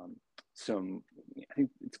some, I think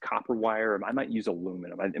it's copper wire. I might use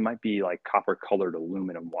aluminum. It might be like copper colored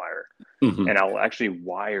aluminum wire. Hmm. And I'll actually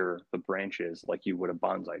wire the branches like you would a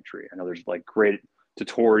bonsai tree. I know there's like great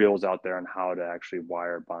tutorials out there on how to actually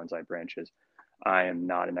wire bonsai branches. I am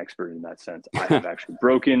not an expert in that sense. I have actually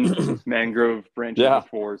broken mangrove branches Yeah,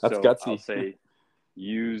 before. that's So I'll gutsy. say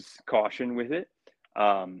use caution with it.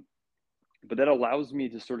 Um, but that allows me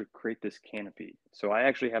to sort of create this canopy. So I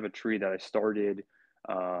actually have a tree that I started.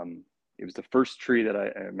 Um, it was the first tree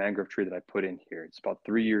a mangrove tree that I put in here. It's about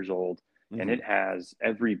 3 years old, and Hmm. it has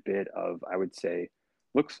every bit of, I would say,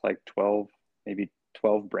 looks like 12, maybe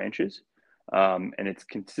 12 branches. And it's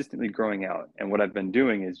consistently growing out. And what I've been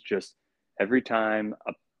doing is just every time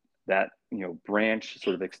that branch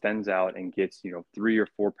sort of extends out and gets three or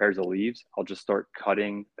four pairs of leaves, I'll just start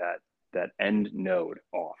cutting that end node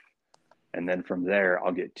off, and then from there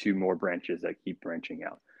I'll get two more branches that keep branching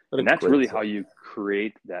out. What a And that's great really how tip. you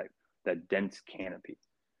create that dense canopy.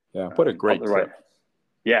 Yeah, what a great Otherwise, tip.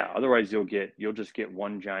 yeah, otherwise you'll just get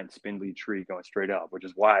one giant spindly tree going straight up, which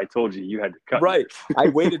is why I told you had to cut Right. I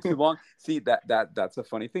yours. waited too long. See, that's a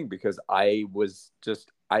funny thing because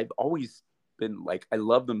I've always been like, I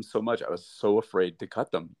love them so much. I was so afraid to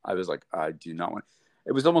cut them. I was like, I do not want.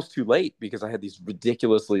 It was almost too late because I had these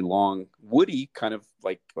ridiculously long, woody kind of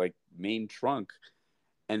like main trunk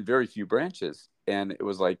and very few branches. And it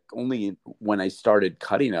was like only when I started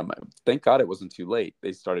cutting them, thank God it wasn't too late.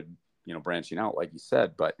 They started, branching out, like you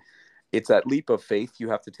said. But it's that leap of faith you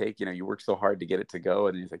have to take. You work so hard to get it to go,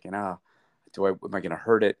 and you're thinking, am I going to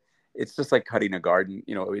hurt it? It's just like cutting a garden,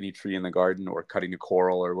 any tree in the garden, or cutting a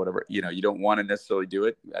coral or whatever. You don't want to necessarily do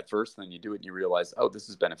it at first, then you do it and you realize, oh, this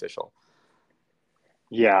is beneficial.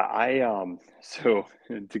 Yeah, so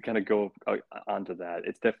to kind of go onto that,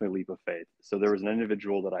 it's definitely a leap of faith. So there was an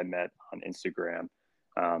individual that I met on Instagram.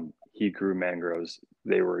 He grew mangroves.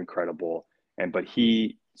 They were incredible. But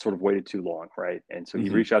he sort of waited too long, right? And so he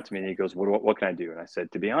Hmm. reached out to me and he goes, what can I do? And I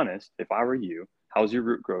said, to be honest, if I were you, how's your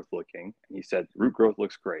root growth looking? And he said, root growth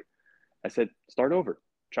looks great. I said, start over,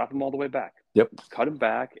 chop them all the way back, Yep. cut them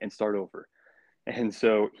back and start over. And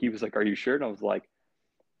so he was like, are you sure? And I was like,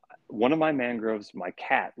 one of my mangroves, my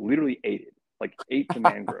cat literally ate it, like ate the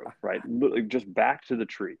mangrove, right? Literally just back to the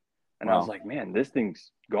tree. And I was Wow. like, man, this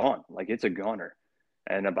thing's gone. Like it's a goner.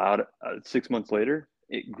 And about 6 months later,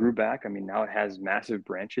 it grew back. I mean, now it has massive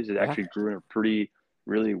branches. It Yeah. actually grew in a pretty,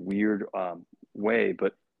 really weird way.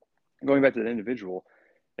 But going back to the individual,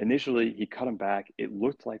 initially he cut them back. It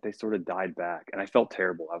looked like they sort of died back. And I felt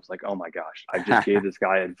terrible. I was like, oh my gosh, I just gave this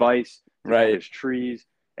guy advice to cut Right. his trees.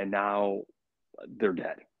 And now they're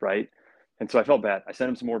dead, right? And so I felt bad. I sent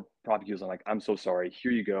him some more propagules. I'm like, I'm so sorry.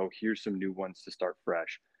 Here you go. Here's some new ones to start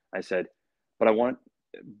fresh. I said, but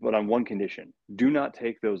but on one condition, do not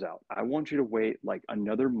take those out. I want you to wait like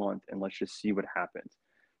another month and let's just see what happens.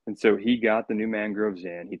 And so he got the new mangroves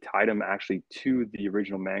in. He tied them actually to the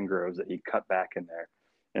original mangroves that he cut back in there.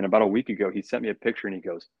 And about a week ago, he sent me a picture and he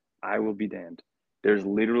goes, I will be damned. There's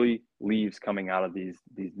literally leaves coming out of these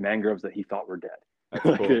mangroves that he thought were dead. That's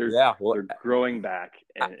Like cool. Yeah. Well, they're growing back,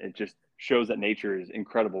 I, and it just shows that nature is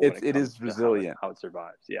incredible when it it comes is to resilient. how it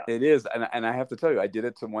survives. Yeah. It is, and I have to tell you, I did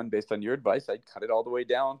it to one based on your advice. I cut it all the way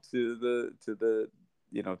down to the to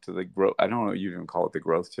the growth. I don't know, you even call it the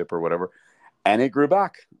growth tip or whatever, and it grew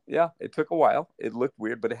back. Yeah, it took a while. It looked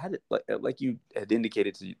weird, but it had it like you had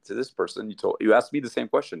indicated to this person. You asked me the same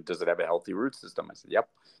question. Does it have a healthy root system? I said, yep.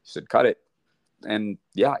 You said cut it, and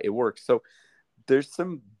yeah, it works. So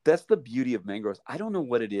that's the beauty of mangroves. I don't know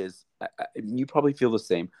what it is. You probably feel the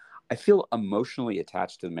same. I feel emotionally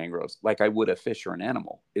attached to the mangroves like I would a fish or an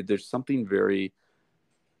animal. There's something very,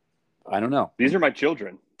 I don't know. These are my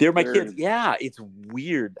children. They're my kids. Yeah, it's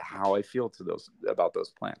weird how I feel about those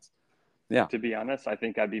plants. Yeah. To be honest, I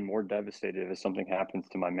think I'd be more devastated if something happens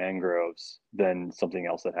to my mangroves than something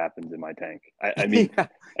else that happens in my tank. I mean, Yeah.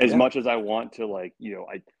 as Yeah. much as I want to, like,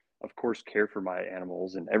 I of course care for my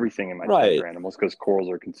animals, and everything in my tank Right. are animals because corals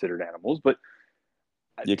are considered animals. But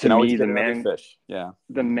You to can always me, get another fish. Yeah.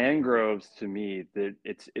 the mangroves, to me, that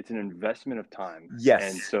it's an investment of time, and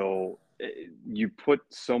Yes. so you put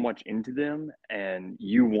so much into them, and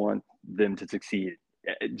you want them to succeed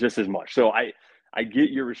just as much. So I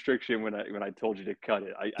get your restriction when I told you to cut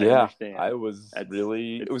it. I Yeah, I understand. was That's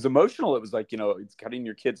really, it it's was emotional. It was like, it's cutting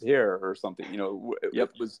your kid's hair or something,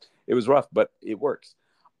 Yep. it was rough, but it works.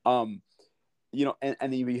 Um,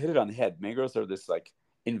 and you hit it on the head. Mangroves are this like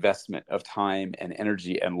investment of time and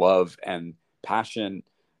energy and love and passion.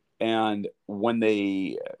 And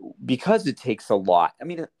because it takes a lot, I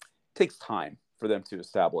mean, it takes time for them to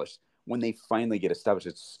establish. When they finally get established,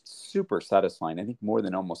 it's super satisfying. I think more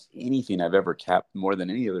than almost anything I've ever kept, more than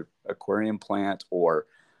any other aquarium plant, or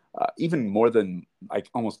even more than like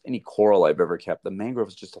almost any coral I've ever kept. The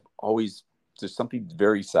mangroves just have always, there's something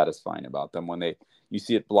very satisfying about them when you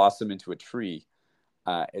see it blossom into a tree.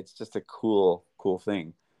 It's just a cool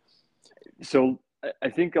thing. So I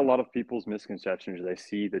think a lot of people's misconceptions is they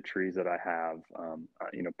see the trees that I have,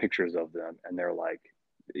 pictures of them, and they're like,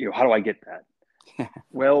 how do I get that?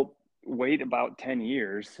 Well, wait about 10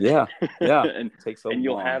 years, Yeah, yeah, and it takes a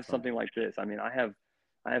you'll long have time. something like this. I mean, I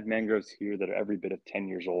have mangroves here that are every bit of 10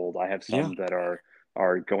 years old. I have Yeah, some that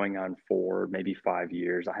are going on 4, maybe 5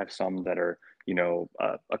 years. I have some that are,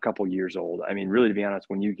 a couple years old. I mean, really, to be honest,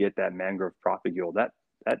 when you get that mangrove propagule, that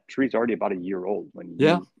tree's already about a year old when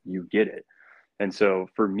yeah, you get it. And so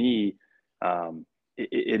for me,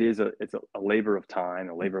 it's a labor of time,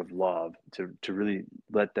 a labor of love to really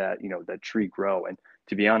let that tree grow. And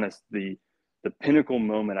to be honest, the pinnacle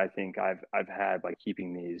moment I think I've had by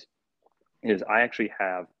keeping these is I actually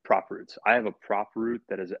have prop roots. I have a prop root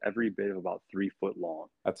that is every bit of about 3 foot long.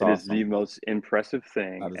 that's It is the awesome. most impressive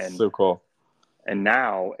thing, That is and so cool.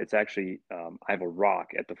 now it's actually I have a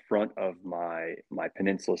rock at the front of my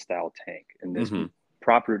peninsula style tank, and this Hmm.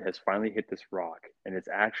 prop root has finally hit this rock, and it's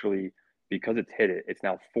actually, because it's hit it, it's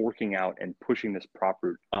now forking out and pushing this prop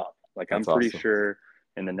root up. Like, I'm That's pretty awesome. sure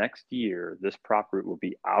in the next year this prop root will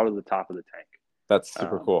be out of the top of the tank, That's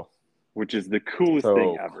super um, cool. which is the coolest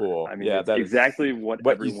thing So ever. cool. I mean, Yeah, it's that is exactly what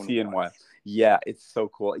what you everyone see in wild. wants. Yeah, it's so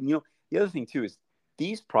cool. And the other thing too is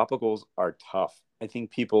these propagals are tough. I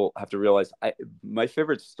think people have to realize my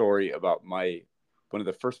favorite story about one of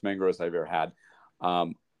the first mangroves I've ever had.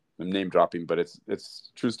 I'm name dropping, but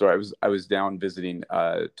it's true story. I was down visiting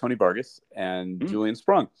Tony Vargas and Mm, Julian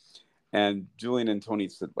Sprung. And Julian and Tony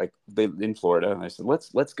said, like, they in Florida, and I said,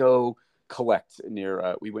 let's go collect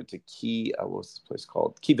near. We went to Key. What was this place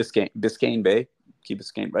called? Key Biscayne Bay, Key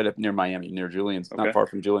Biscayne, right up near Miami, near Julian's, not okay. far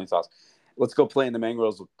from Julian's house. Let's go play in the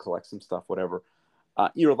mangroves. We'll collect some stuff, whatever.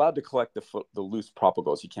 You're allowed to collect the loose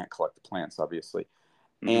propagals. You can't collect the plants, obviously.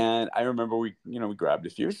 Hmm. And I remember we grabbed a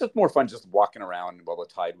few. It was just more fun just walking around while the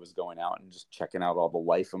tide was going out and just checking out all the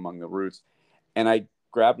life among the roots. And I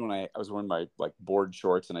grabbed when I was wearing my like board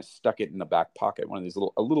shorts, and I stuck it in the back pocket. One of these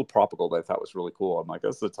a little propagal that I thought was really cool. I'm like,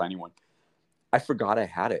 this is a tiny one. I forgot I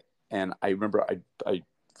had it, and I remember I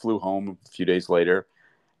flew home a few days later.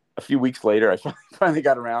 A few weeks later, I finally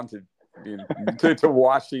got around to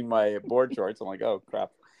washing my board shorts. I'm like, oh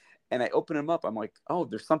crap. And I open them up. I'm like, oh,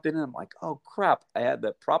 there's something in them. I'm like, oh crap, I had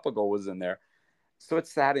that propagal was in there. So it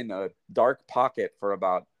sat in a dark pocket for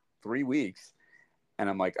about 3 weeks. And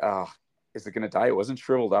I'm like, oh, is it going to die? It wasn't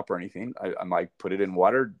shriveled up or anything. I might put it in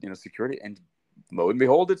water, secured it. And lo and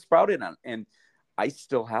behold, it sprouted. And I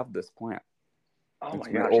still have this plant. Oh It's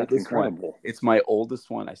my my gosh, that's oldest one. incredible. It's my oldest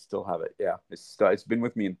one. I still have it. Yeah. It's been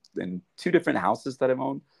with me in two different houses that I've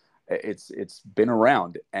owned. It's been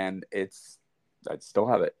around, and I still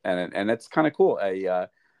have it. And it's kind of cool.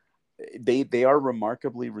 They are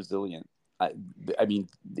remarkably resilient. I mean,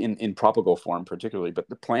 in propagal form particularly, but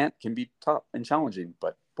the plant can be tough and challenging.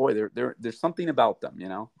 But boy, there's something about them, you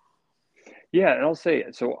know? Yeah, and I'll say,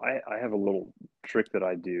 so I have a little trick that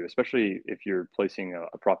I do, especially if you're placing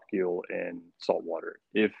a propagule in salt water.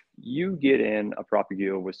 If you get in a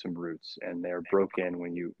propagule with some roots and they're broken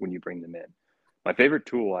when you bring them in, my favorite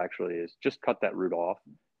tool actually is just cut that root off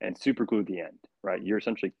and super glue the end, right? You're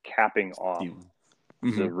essentially capping off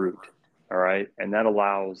Mm-hmm. the root. All right. And that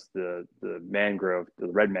allows the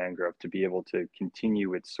red mangrove to be able to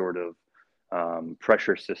continue its sort of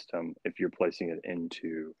pressure system if you're placing it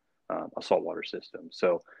into a saltwater system.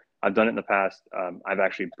 So I've done it in the past. I've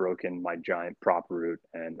actually broken my giant prop root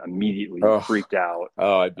and immediately Oh, freaked out.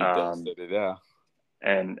 oh, I'd be Um, devastated. Yeah.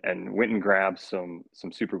 and went and grabbed some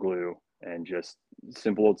super glue and just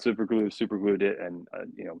simple old super glued it, and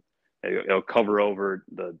it'll cover over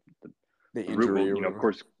The the root will, injury or of whatever.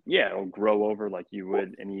 course, yeah, it'll grow over like you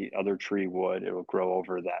would any other tree would. It will grow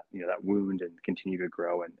over that, that wound and continue to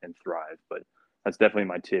grow and thrive. But that's definitely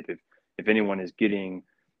my tip. If anyone is getting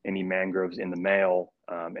any mangroves in the mail,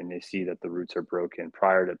 and they see that the roots are broken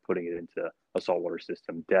prior to putting it into a saltwater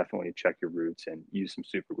system, definitely check your roots and use some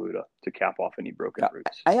super glue to cap off any broken Yeah,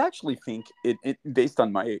 roots. I actually think it based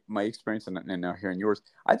on my experience and now hearing yours,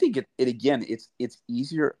 I think it again, it's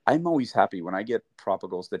easier. I'm always happy when I get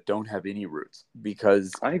propagals that don't have any roots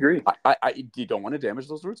because I agree. you don't want to damage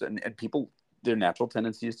those roots, and people, their natural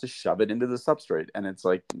tendency is to shove it into the substrate, and it's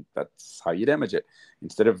like that's how you damage it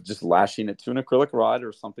instead of just lashing it to an acrylic rod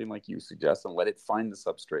or something like you suggest and let it find the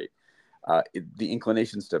substrate. The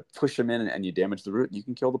inclination is to push them in and you damage the root and you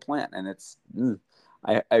can kill the plant, and it's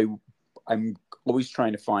I, I I'm always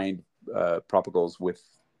trying to find propagals with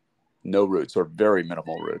no roots or very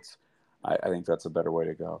minimal roots. I think that's a better way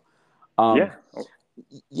to go. Um, Yeah.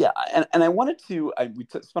 yeah, and I wanted to.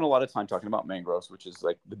 Spent a lot of time talking about mangroves, which is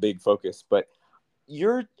like the big focus. But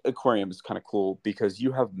your aquarium is kind of cool because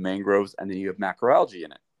you have mangroves and then you have macroalgae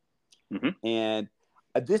in it. Hmm. And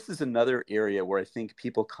this is another area where I think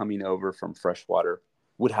people coming over from freshwater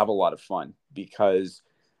would have a lot of fun because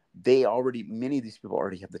many of these people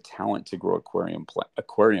already have the talent to grow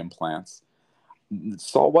aquarium plants.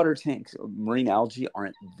 Saltwater tanks, marine algae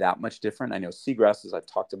aren't that much different. I know seagrasses I've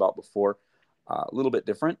talked about before, a little bit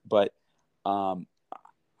different, but um,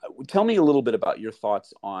 tell me a little bit about your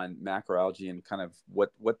thoughts on macroalgae and kind of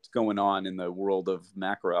what's going on in the world of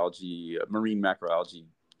macroalgae, marine macroalgae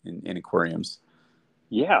in aquariums.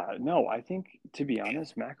 Yeah, no, I think, to be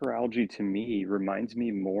honest, macroalgae to me reminds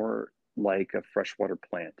me more like a freshwater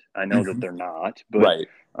plant. I know that Mm-hmm. they're not, but Right.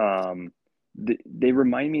 um, they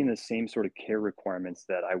remind me in the same sort of care requirements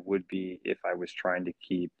that I would be if I was trying to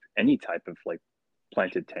keep any type of like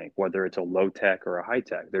planted tank, whether it's a low tech or a high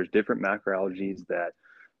tech. There's different macroalgaes that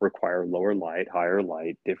require lower light, higher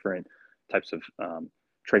light, different types of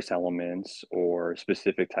trace elements or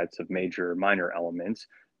specific types of major minor elements,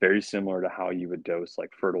 very similar to how you would dose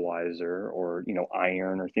like fertilizer or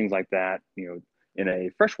iron or things like that, in a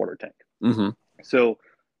freshwater tank. Mm-hmm. So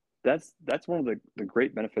that's one of the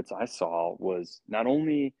great benefits I saw was not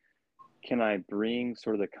only can I bring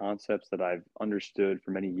sort of the concepts that I've understood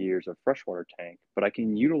for many years of freshwater tank, but I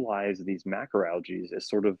can utilize these macroalgae as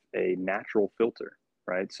sort of a natural filter,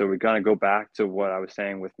 right? So we got to go back to what I was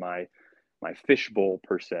saying with my fishbowl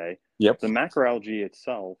per se. Yep. The macroalgae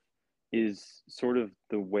itself is sort of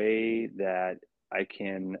the way that I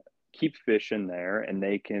can keep fish in there, and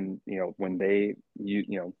they can, when they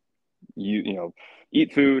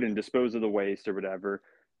eat food and dispose of the waste or whatever,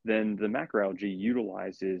 then the macroalgae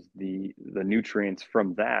utilizes the nutrients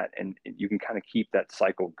from that, and you can kind of keep that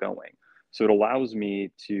cycle going. So it allows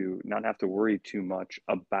me to not have to worry too much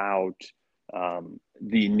about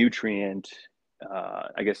the nutrient,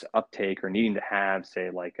 I guess, uptake or needing to have, say,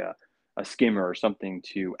 like a skimmer or something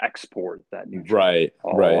to export that nutrient. Right.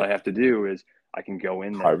 All Right. I have to do is I can go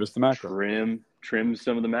in there, Harvest the macro. trim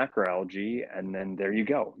some of the macroalgae, and then there you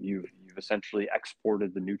go. You've essentially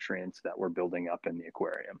exported the nutrients that we're building up in the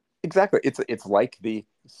aquarium. Exactly. It's like the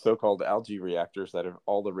so-called algae reactors that are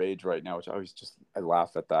all the rage right now, which I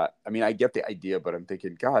laugh at that. I mean, I get the idea, but I'm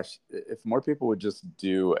thinking, gosh, if more people would just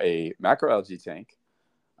do a macroalgae tank,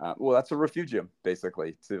 well, that's a refugium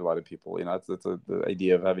basically to a lot of people. The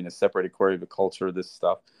idea of having a separate aquarium, culture, this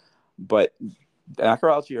stuff. But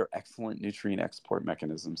macroalgae are excellent nutrient export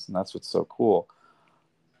mechanisms, and that's what's so cool.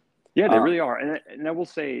 Yeah, they Uh, really are. And I will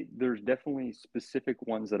say there's definitely specific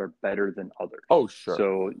ones that are better than others. oh, sure.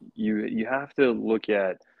 So you have to look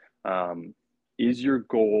at, um, is your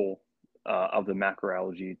goal of the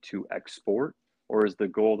macroalgae to export, or is the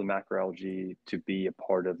goal of the macroalgae to be a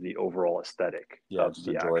part of the overall aesthetic Yeah, of just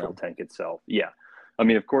the enjoy actual them. tank itself? Yeah. I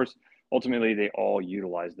mean, of course, ultimately they all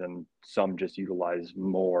utilize them. Some just utilize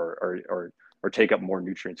more or or take up more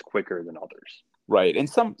nutrients quicker than others. Right. And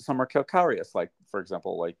some are calcareous, like, for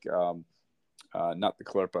example, like not the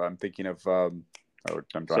chlorpa. I'm thinking of I'm So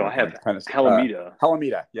drawing I a have blank. Halimeda.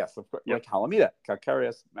 Halimeda, yes, of course, Yep. like Halimeda,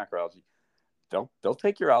 calcareous macroalgae. They'll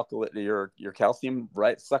take your your calcium,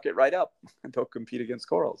 right, suck it right up, and they'll compete against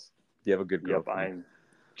corals. Do you have a good growth? Yep, I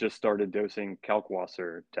just started dosing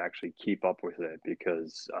Kalkwasser to actually keep up with it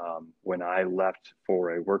because when I left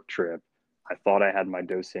for a work trip, I thought I had my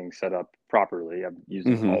dosing set up properly. I'm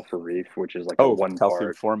using all for Reef, which is like a one calcium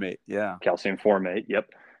part formate, yeah. calcium formate. Yep.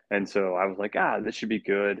 And so I was like, this should be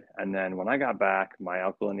good. And then when I got back, my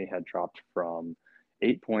alkalinity had dropped from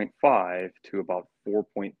 8.5 to about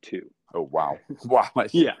 4.2. Oh, wow. Wow.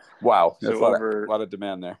 Yeah. Wow. That's So a lot of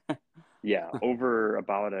demand there. yeah, over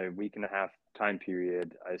about a week and a half time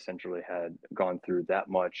period, I essentially had gone through that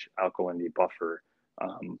much alkalinity buffer.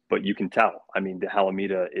 But you can tell, I mean, the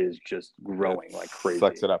Halimeda is just growing like crazy.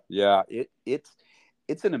 Sucks it up. Yeah.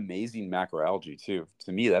 It's an amazing macroalgae too.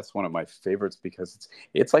 To me, that's one of my favorites because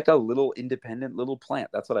it's like a little independent little plant.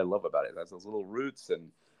 That's what I love about it. It has those little roots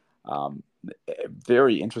and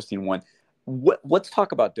very interesting one. Let's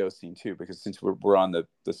talk about dosing too, because since we're on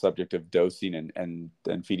the subject of dosing and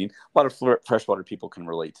feeding, a lot of freshwater people can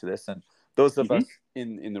relate to this. And those of us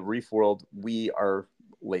in the reef world, a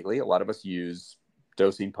lot of us use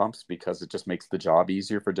dosing pumps because it just makes the job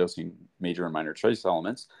easier for dosing major and minor trace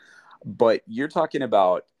elements. But you're talking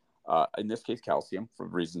about, in this case, calcium for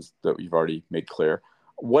reasons that we've already made clear.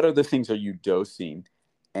 What other things are you dosing?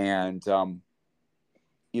 And, how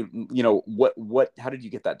did you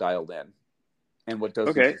get that dialed in? And what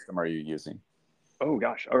dosing system are you using? Oh,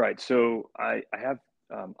 gosh. All right. So I have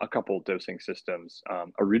a couple dosing systems.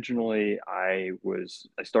 Originally, I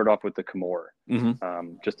started off with the Camor,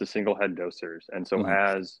 just a single head dosers. And so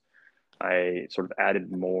as I sort of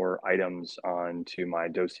added more items onto my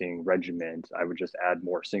dosing regimen, I would just add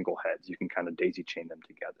more single heads. You can kind of daisy chain them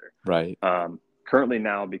together. Right. Currently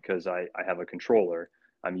now, because I have a controller,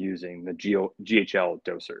 I'm using the GHL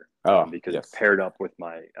doser because it's paired up with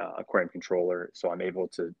my aquarium controller. So I'm able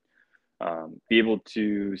to be able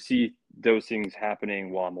to see dosings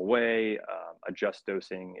happening while I'm away, adjust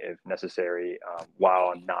dosing if necessary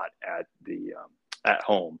while I'm not at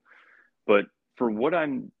home. But for what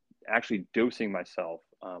I'm actually dosing myself,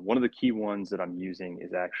 one of the key ones that I'm using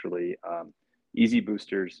is actually Easy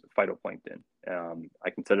Boosters phytoplankton. I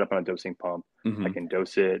can set it up on a dosing pump. I can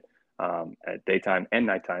dose it at daytime and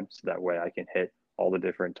nighttime, so that way I can hit all the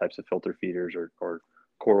different types of filter feeders or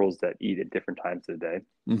corals that eat at different times of the day.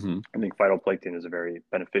 I think phytoplankton is a very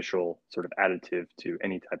beneficial sort of additive to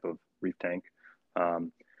any type of reef tank.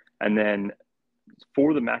 And then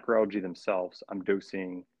for the macroalgae themselves, I'm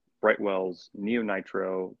dosing Brightwell's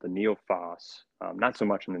Neonitro, the Neophos, not so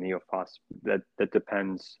much in the Neophos. That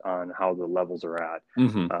depends on how the levels are at.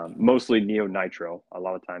 Mostly Neonitro. A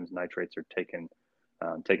lot of times nitrates are taken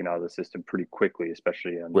out of the system pretty quickly,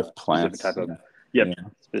 especially on with plants.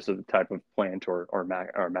 Specific type of plant or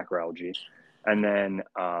macroalgae. And then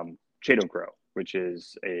Chaeto Grow, which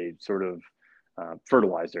is a sort of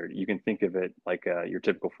fertilizer. You can think of it like your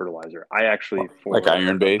typical fertilizer. I actually like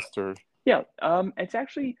iron based or it's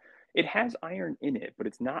actually, it has iron in it, but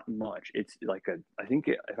it's not much. It's like I think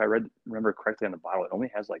if I remember correctly on the bottle, it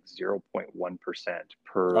only has like 0.1%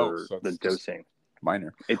 per the dosing.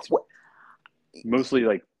 Minor. It's mostly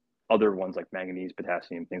like other ones like manganese,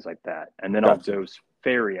 potassium, things like that. And then I'll dose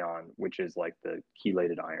Ferion, which is like the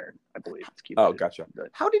chelated iron, I believe it's chelated. Oh, gotcha.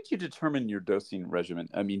 How did you determine your dosing regimen?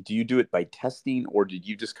 I mean, do you do it by testing, or did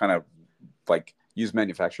you just kind of like use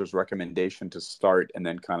manufacturer's recommendation to start and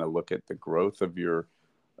then kind of look at the growth of your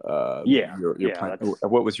plant?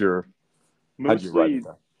 What was your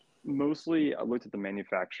mostly I looked at the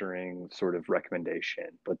manufacturing sort of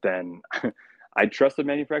recommendation, but then I trust the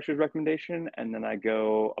manufacturer's recommendation, and then I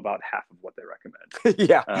go about half of what they recommend.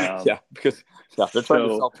 Because they're trying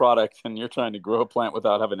to sell products, and you're trying to grow a plant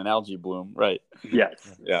without having an algae bloom, right?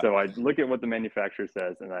 Yes. Yeah. So I look at what the manufacturer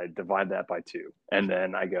says, and I divide that by 2, and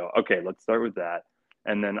then I go, okay, let's start with that.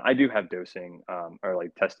 And then I do have dosing or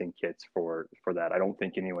like testing kits for that. I don't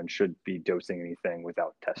think anyone should be dosing anything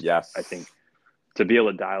without testing. Yes. I think to be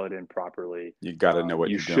able to dial it in properly, you got to know what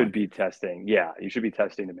you should be testing. Yeah, you should be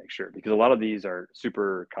testing to make sure, because a lot of these are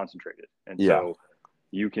super concentrated, and so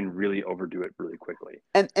you can really overdo it really quickly.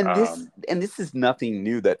 And this is nothing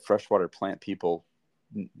new that freshwater plant people,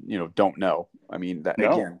 don't know. I mean,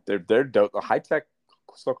 again, they're the high-tech,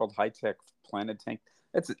 so-called high-tech planted tank.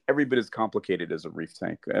 That's every bit as complicated as a reef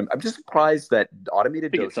tank. I'm just surprised that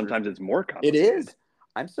automated dosers. Sometimes it's more complicated. It is.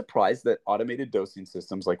 I'm surprised that automated dosing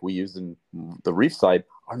systems like we use in the reef side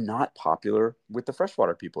are not popular with the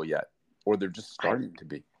freshwater people yet. or they're just I starting to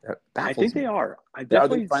be. That I baffles think they me. are. I Are they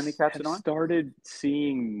definitely finally catching have on? started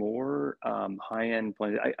seeing more high-end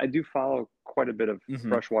planes. I do follow quite a bit of Hmm.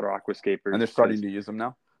 freshwater And aquascapers they're starting because to use them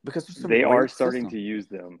now because there's some they are great starting to systems. use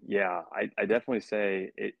them. Yeah, I definitely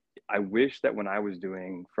say it. I wish that when I was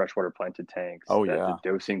doing freshwater planted tanks, Oh that the yeah,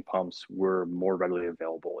 dosing pumps were more readily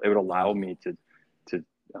available. It would yeah, allow me to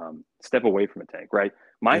step away from a tank. Right.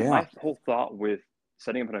 yeah. My whole thought with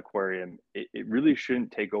setting up an aquarium, it really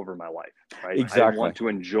shouldn't take over my life. Right. I Exactly. want to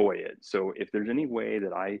enjoy it. So if there's any way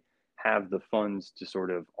that I have the funds to sort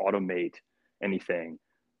of automate anything,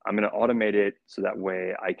 I'm going to automate it so that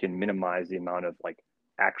way I can minimize the amount of like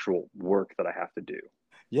actual work that I have to do.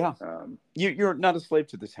 Yeah. Um, You're not a slave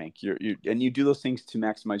to the tank. And you do those things to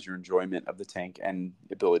maximize your enjoyment of the tank and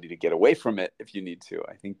ability to get away from it if you need to.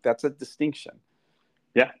 I think that's a distinction.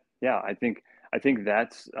 yeah, yeah. I think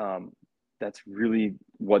that's really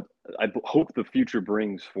what I hope the future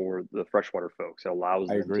brings for the freshwater folks. It allows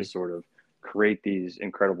I them to agree. sort of create these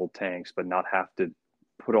incredible tanks, but not have to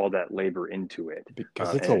put all that labor into it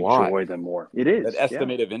Because it's a and lot. enjoy them more. It That is, yeah,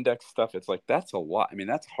 estimative index stuff, it's like that's a lot. I mean,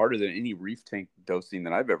 that's harder than any reef tank dosing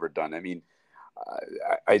that I've ever done. I mean,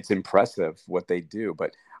 it's impressive what they do,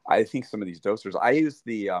 but I think some of these dosers. I use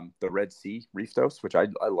the Red Sea reef dose, which I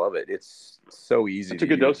love it. It's so easy that's to a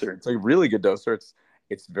good use. doser. It's a really good doser.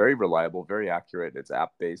 It's very reliable, very accurate. It's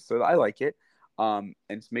app based, so I like it. And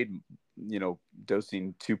it's made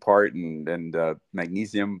dosing 2 part and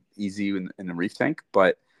magnesium easy in the reef tank,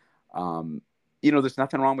 but um, there's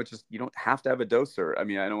nothing wrong with just you don't have to have a doser. I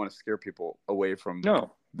mean, I don't want to scare people away from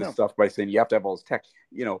No, this no, stuff by saying you have to have all this tech.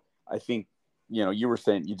 I think you were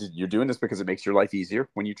saying you're doing this because it makes your life easier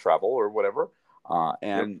when you travel or whatever, yep,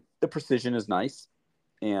 and the precision is nice.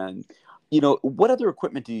 And what other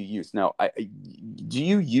equipment do you use now? Do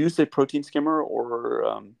you use a protein skimmer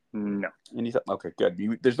or no, anything? Okay,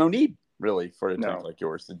 good. There's no need really for a tank no. like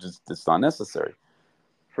yours. It's not necessary.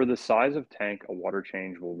 For the size of tank, a water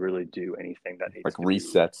change will really do anything that Like needs to be.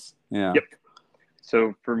 resets. Yeah. Yep.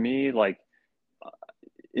 So for me, like uh,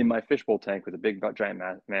 in my fishbowl tank with the big giant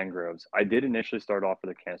mangroves, I did initially start off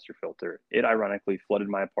with a canister filter. It ironically flooded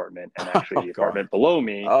my apartment and actually Oh the God. apartment below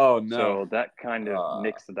me. Oh no. So that kind of Uh,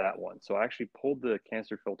 nixed that one. So I actually pulled the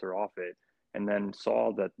canister filter off it and then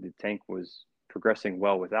saw that the tank was progressing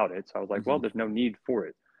well without it. So I was like, well, mhm. there's no need for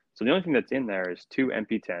it. So the only thing that's in there is two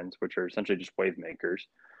MP10s, which are essentially just wave makers,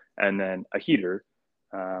 and then a heater.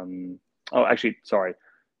 Um, oh, actually, sorry,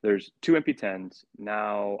 there's two MP10s.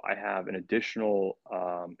 Now I have an additional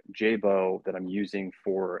JBO that I'm using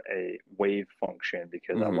for a wave function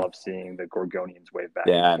because I Mhm. love seeing the Gorgonians wave back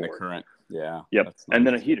and Yeah, and the forth. current. Yeah, Yep. that's And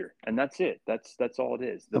then a nice. heater. And that's it. That's all it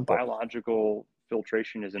is. The Simple. biological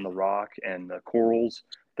filtration is in the rock and the corals.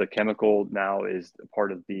 The chemical now is a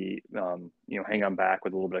part of the hang on back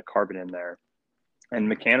with a little bit of carbon in there. And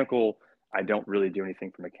mechanical, I don't really do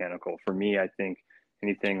anything for mechanical. For me, I think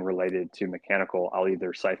anything related to mechanical, I'll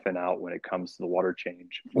either siphon out when it comes to the water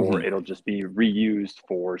change, or Mhm. it'll just be reused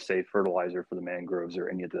for, say, fertilizer for the mangroves or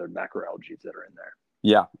any of the macroalgae that are in there.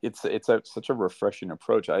 Yeah, such a refreshing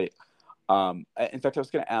approach. In fact, I was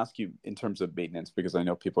going to ask you in terms of maintenance because I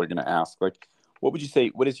know people are going to ask, like, what would you say?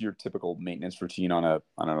 What is your typical maintenance routine on a,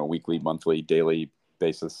 I don't know, weekly, monthly, daily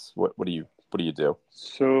basis? What do you do?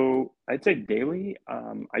 So I'd say daily.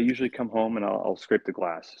 I usually come home and I'll scrape the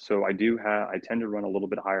glass. So I tend to run a little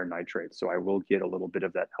bit higher nitrates, so I will get a little bit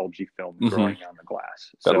of that algae film Hmm. growing on the glass.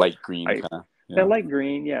 That So light green I kind of, that yeah. light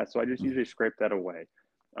green, yeah. So I just usually scrape that away.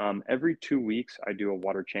 Every 2 weeks, I do a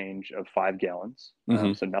water change of 5 gallons.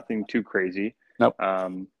 Hmm. So nothing too crazy. Nope.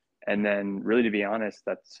 Um, and then, really, to be honest,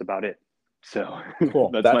 that's about it. So Cool.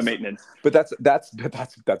 that's my maintenance. But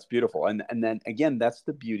that's beautiful. And then again, that's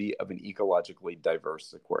the beauty of an ecologically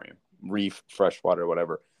diverse aquarium, reef, freshwater,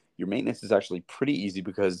 whatever. Your maintenance is actually pretty easy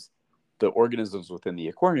because the organisms within the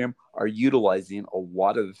aquarium are utilizing a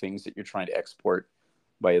lot of the things that you're trying to export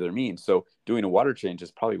by other means. So doing a water change is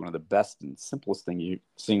probably one of the best and simplest things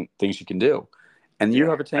you can do. And you Yeah,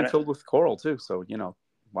 have a tank filled with coral too. So,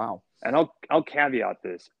 wow. and I'll caveat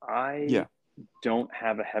this. I Yeah. don't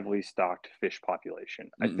have a heavily stocked fish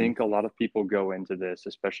population. I Mm-mm. think a lot of people go into this,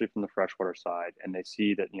 especially from the freshwater side, and they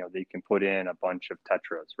see that they can put in a bunch of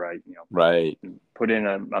tetras, right? Right. Put in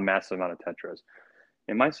a massive amount of tetras.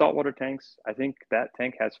 In my saltwater tanks, I think that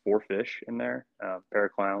tank has 4 fish in there: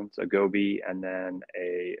 paraclowns, a goby, and then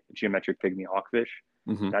a geometric pygmy hawkfish.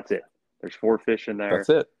 Hmm. That's it. There's 4 fish in there. That's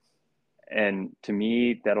it. And to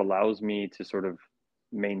me, that allows me to sort of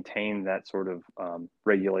maintain that sort of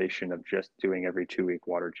regulation of just doing every 2 week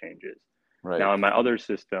water changes. Right. Now, in my other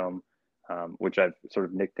system, which I've sort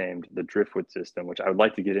of nicknamed the driftwood system, which I would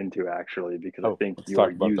like to get into actually, because I Oh, think let's your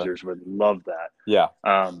talk about that. users would love that. Yeah.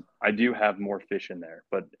 I do have more fish in there,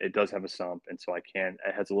 but it does have a sump, and so it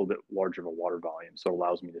has a little bit larger of a water volume, so it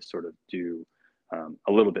allows me to sort of do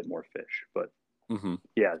a little bit more fish. But Hmm.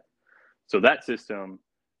 yeah, so that system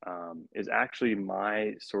is actually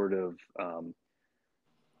my sort of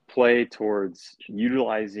play towards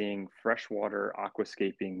utilizing freshwater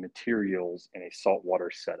aquascaping materials in a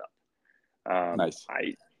saltwater setup. Um, Nice.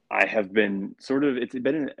 I I have been sort of it's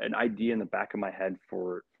been an idea in the back of my head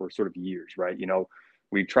for sort of years, right? You know,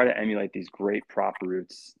 we try to emulate these great prop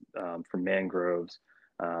roots from mangroves,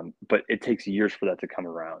 but it takes years for that to come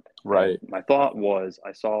around. And Right. my thought was,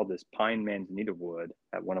 I saw this pine manzanita wood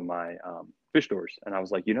at one of my fish stores, and I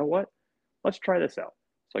was like, you know what? Let's try this out.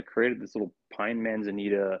 So I created this little pine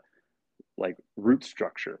manzanita like root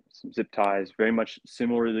structure, some zip ties, very much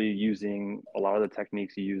similarly using a lot of the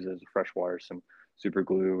techniques you use as a freshwater, some super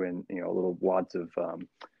glue and little wads of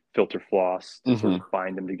filter floss to sort Hmm. of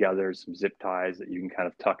bind them together, some zip ties that you can kind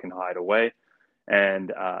of tuck and hide away.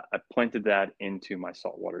 And I planted that into my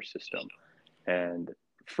saltwater system. And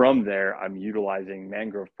from there, I'm utilizing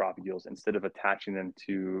mangrove propagules instead of attaching them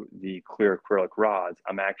to the clear acrylic rods.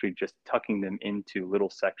 I'm actually just tucking them into little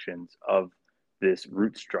sections of this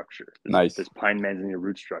root structure, this Nice. pine manzanita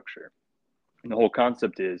root structure. And the whole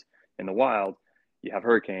concept is in the wild, you have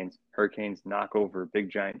hurricanes. Hurricanes knock over big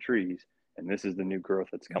giant trees, and this is the new growth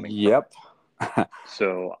that's coming from it. Yep.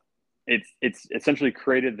 So it's essentially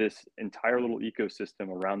created this entire little ecosystem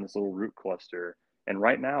around this little root cluster. And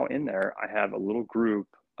right now in there, I have a little group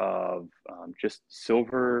of just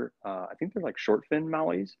silver. I think they're like short fin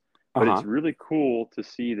mollies, but it's Uh-huh. really cool to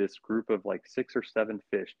see this group of like 6 or 7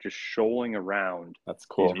 fish just shoaling around That's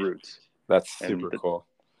these cool. roots. That's And super cool.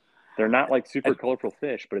 they're not like super And colorful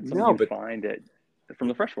fish, but it's something no, you but find from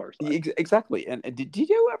the freshwater side. exactly. And did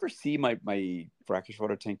you ever see my brackish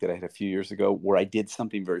water tank that I had a few years ago where I did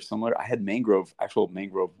something very similar? I had actual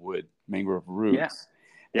mangrove wood, mangrove Yeah. roots.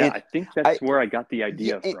 Yeah. And I think I, that's where I got the yeah,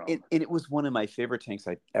 idea from. and it was one of my favorite tanks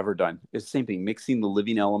I've ever done. It's the same thing, mixing the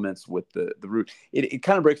living elements with the root. It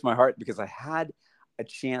kind of breaks my heart because I had a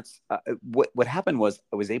chance. What happened was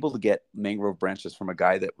I was able to get mangrove branches from a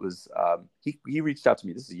guy that was he reached out to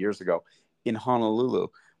me. This is years ago in Honolulu,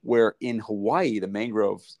 where in Hawaii the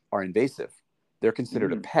mangroves are invasive. They're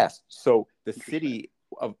considered a Mm, pest. So the interesting. city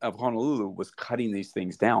of Honolulu was cutting these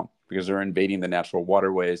things down because they're invading the natural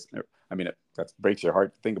waterways. I mean, that breaks your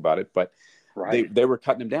heart to think about it, but Right. they were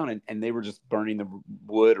cutting them down and they were just burning the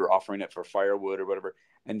wood or offering it for firewood or whatever.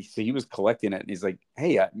 And so he was collecting it and he's like,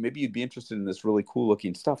 hey, maybe you'd be interested in this really cool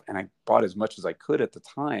looking stuff. And I bought as much as I could at the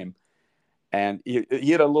time. And he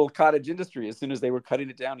had a little cottage industry. As soon as they were cutting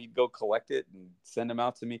it down, he'd go collect it and send them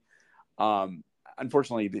out to me.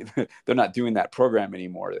 Unfortunately, they're not doing that program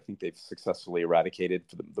anymore. I think they've successfully eradicated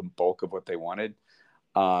the bulk of what they wanted.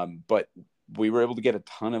 But we were able to get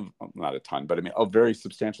not a ton, but I mean, a very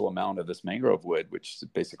substantial amount of this mangrove wood, which is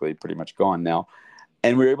basically pretty much gone now.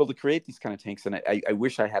 And we were able to create these kind of tanks. And I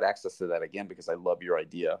wish I had access to that again, because I love your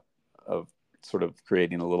idea of sort of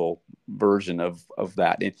creating a little version of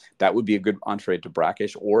that. And that would be a good entree to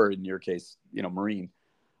brackish, or in your case, marine,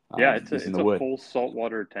 Yeah, using it's the a wood. full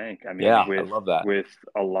saltwater tank. I mean, Yeah, I love that. with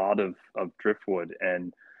a lot of driftwood,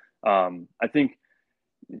 and I think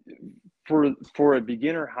for a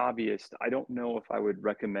beginner hobbyist, I don't know if I would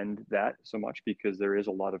recommend that so much because there is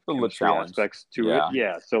a lot of A little chemistry challenge. aspects to it. Yeah.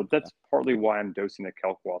 Yeah, so that's partly why I'm dosing the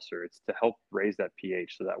kalkwasser. It's to help raise that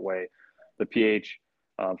pH, so that way the pH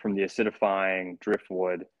from the acidifying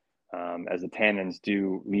driftwood, as the tannins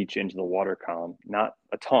do leach into the water column, not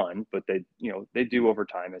a ton, but they do over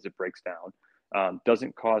time as it breaks down.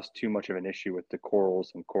 Doesn't cause too much of an issue with the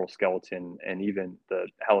corals and coral skeleton, and even the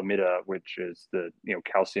halimita, which is the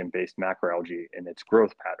calcium-based macroalgae in its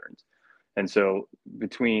growth patterns. And so,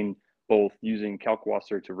 between both using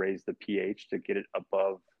kalkwasser to raise the pH to get it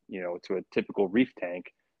above, to a typical reef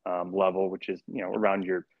tank level, which is around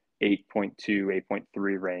your 8.2,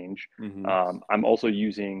 8.3 range, Mm-hmm. I'm also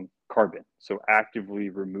using carbon, so actively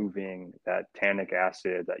removing that tannic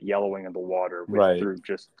acid, that yellowing of the water with Right. through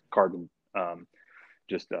just carbon, um,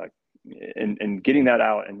 just and getting that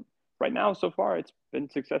out. And right now, so far, it's been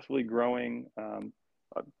successfully growing uh,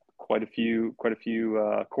 quite a few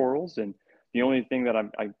corals. And the only thing that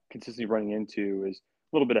I'm consistently running into is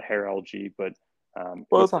a little bit of hair algae, but Well,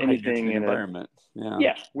 with it's a high anything nutrient in a environment. Yeah.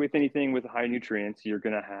 yeah, with anything with high nutrients, you're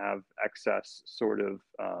going to have excess sort of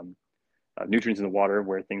nutrients in the water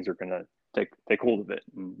where things are going to take hold of it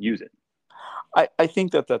and use it. I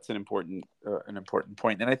think that that's an important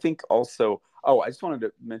point. And I think also, I just wanted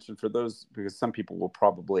to mention for those, because some people will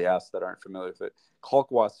probably ask that aren't familiar with it.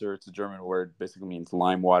 Kalkwasser, it's a German word, basically means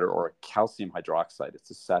lime water or a calcium hydroxide.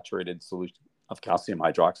 It's a saturated solution of calcium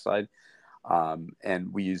hydroxide.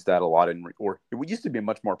 And we use that a lot or it used to be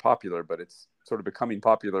much more popular, but it's sort of becoming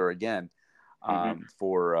popular again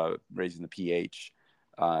for raising the pH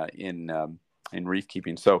in reef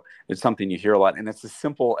keeping. So it's something you hear a lot, and it's a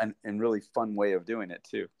simple and really fun way of doing it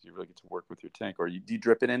too. You really get to work with your tank. Or do you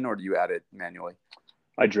drip it in, or do you add it manually?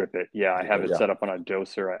 I drip it. Yeah, I have it set up on a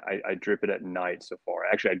doser. I drip it at night so far.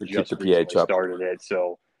 Actually, I just recently started it,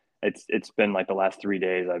 so it's been like the last 3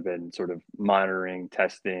 days. I've been sort of monitoring,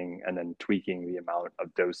 testing, and then tweaking the amount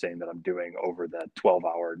of dosing that I'm doing over that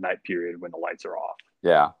 12-hour night period when the lights are off.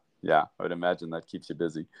 Yeah, I would imagine that keeps you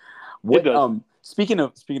busy. It does. Speaking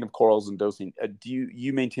of corals and dosing, do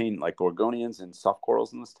you maintain like gorgonians and soft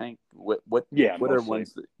corals in this tank? What are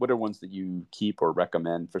ones that you keep or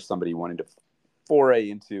recommend for somebody wanting to foray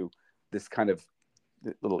into this kind of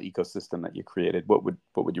little ecosystem that you created? What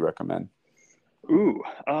would you recommend?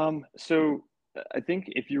 So I think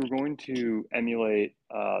if you were going to emulate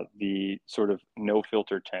the sort of no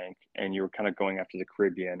filter tank and you were kind of going after the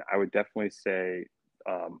Caribbean, I would definitely say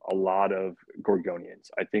a lot of gorgonians.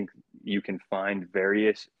 I think you can find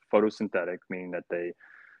various photosynthetic, meaning that they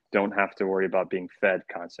don't have to worry about being fed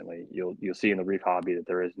constantly. You'll see in the reef hobby that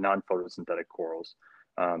there is non-photosynthetic corals,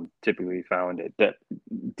 typically found at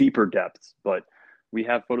deeper depths, but we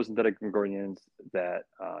have photosynthetic gorgonians that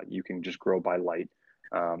you can just grow by light.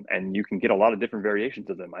 And you can get a lot of different variations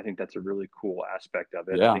of them. I think that's a really cool aspect of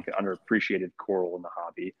it. Yeah. I think an underappreciated coral in the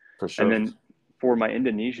hobby. For sure. And then for my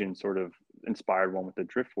Indonesian sort of inspired one with the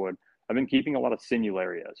driftwood, I've been keeping a lot of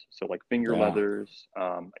sinularias. So like finger leathers.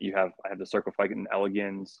 I have the Sarcophyton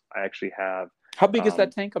elegans. I actually have. How big is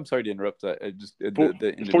that tank? I'm sorry to interrupt. Just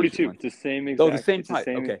the 42. One. It's the same exact. The same type.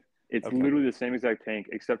 Okay. It's literally the same exact tank,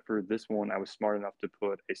 except for this one, I was smart enough to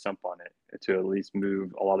put a sump on it to at least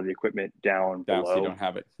move a lot of the equipment down below. So you don't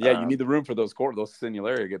have it. Yeah, you need the room for those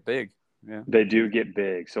sinularia get big. Yeah, they do get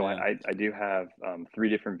big. So I do have 3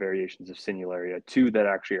 different variations of sinularia, 2 that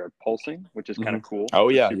actually are pulsing, which is kind of cool. Oh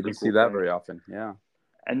yeah, you don't see that very often. Yeah.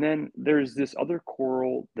 And then there's this other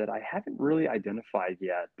coral that I haven't really identified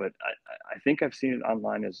yet, but I think I've seen it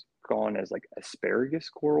online as gone as like asparagus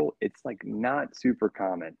coral. It's like not super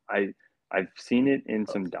common. I've seen it in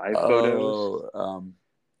some dive photos.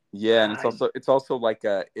 Yeah, and it's also like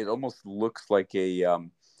it almost looks like a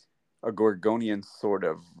gorgonian sort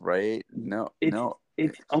of, right?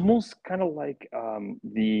 It's almost kind of like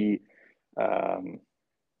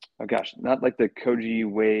oh gosh, not like the Koji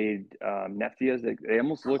Wade Nephias. They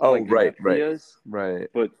almost look like Nephias, right.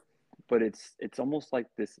 But it's almost like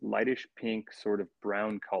this lightish pink sort of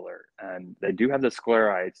brown color, and they do have the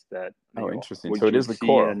sclerites that. Interesting. So it is a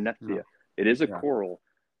coral. Nephia. It is a coral,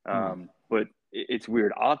 but it's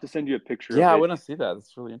weird. I'll have to send you a picture. Yeah, of it. I want to see that.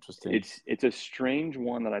 It's really interesting. It's a strange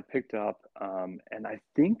one that I picked up, and I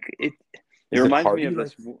think it reminds me of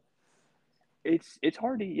this. It's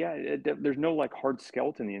hardy, yeah. There's no like hard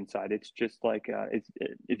skeleton in the inside. It's just like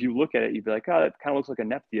if you look at it, you'd be like, oh, it kind of looks like a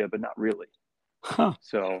Nephthia, but not really. Huh.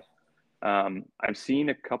 So I've seen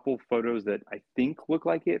a couple photos that I think look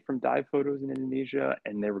like it from dive photos in Indonesia,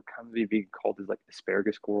 and they were kind of being called as like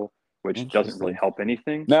asparagus coral, which doesn't really help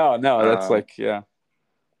anything. No, that's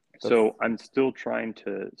So I'm still trying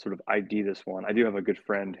to sort of ID this one. I do have a good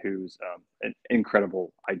friend who's an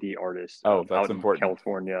incredible ID artist out in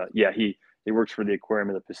California. Yeah, he works for the Aquarium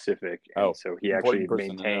of the Pacific, and so he actually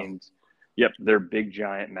maintains. Yep, they're big,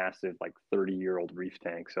 giant, massive, like 30-year-old reef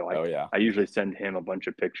tanks. So I usually send him a bunch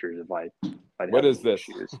of pictures if I what is this?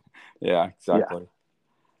 Issues. Yeah, exactly. Yeah.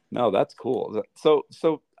 No, that's cool. So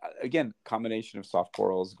again, combination of soft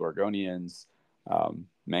corals, gorgonians,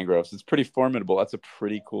 mangroves. It's pretty formidable. That's a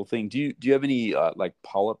pretty cool thing. Do you have any like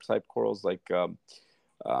polyp type corals, like like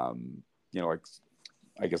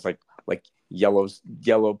I guess like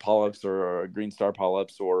yellow polyps or green star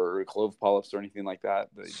polyps or clove polyps or anything like that?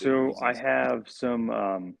 So I have some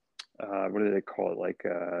what do they call it, like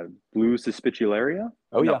blue Cispicularia?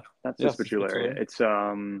 No, not Cispicularia. It's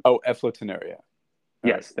Efflotenaria.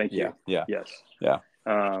 Yes, thank you. Yeah. Yes.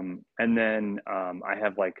 And then I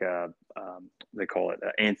have like they call it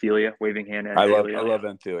Anthelia, waving hand Anthelia. I love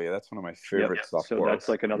Anthelia. That's one of my favorite soft corals. So that's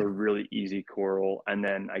like another really easy coral. And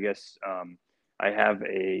then I guess I have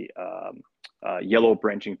a yellow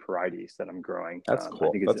branching parietes that I'm growing. That's cool.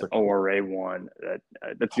 I think it's an ORA one.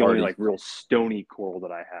 That's the only like real stony coral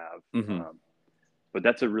that I have. Mm-hmm. But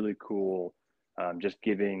that's a really cool, just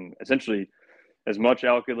giving essentially as much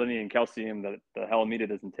alkalinity and calcium that the Halimeda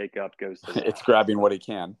doesn't take up goes to It's that. grabbing So, what it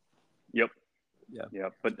can. yep. Yeah. Yeah,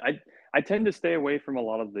 but I tend to stay away from a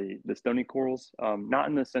lot of the stony corals. Not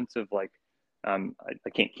in the sense of like I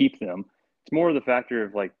can't keep them. It's more of the factor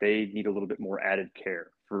of like they need a little bit more added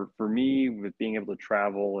care. For me, with being able to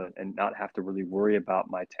travel and not have to really worry about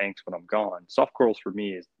my tanks when I'm gone, soft corals for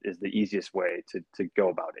me is the easiest way to go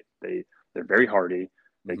about it. They're very hardy.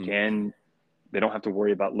 They Hmm. can they don't have to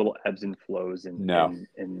worry about little ebbs and flows No.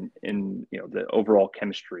 in the overall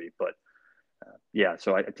chemistry, but yeah,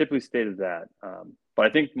 so I typically stated that. But I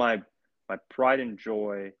think my pride and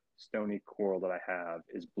joy stony coral that I have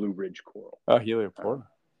is Blue Ridge coral. Oh, Um, Heliopora.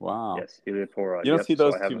 Wow. yes, Heliopora. You don't Yep. see So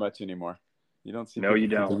those I have too much anymore. You don't see no, people you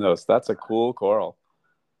keeping don't. those. That's a cool coral.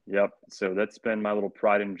 Yep. So that's been my little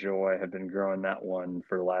pride and joy. I have been growing that one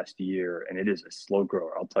for the last year, and it is a slow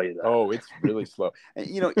grower. I'll tell you that. Oh, it's really slow. And,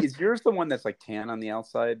 is yours the one that's like tan on the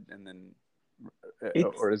outside and then,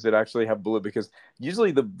 It's or does it actually have blue? Because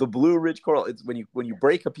usually the blue ridge coral, it's when you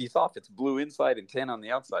break a piece off, it's blue inside and tan on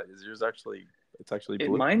the outside. Is yours actually? It's actually it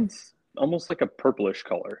blue. mine's almost like a purplish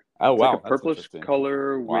color. Oh It's like a wow, that's purplish interesting.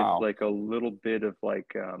 color with Wow. like a little bit of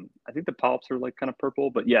like I think the polyps are like kind of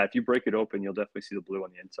purple, but yeah, if you break it open, you'll definitely see the blue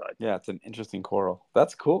on the inside. Yeah, it's an interesting coral.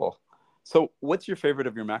 That's cool. So, what's your favorite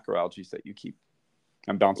of your macroalgae that you keep?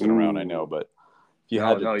 I'm bouncing around, I know, Ooh, but if you no,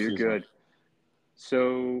 had to no, you're choose one. good.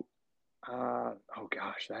 So, oh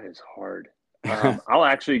gosh, that is hard. I'll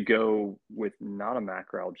actually go with not a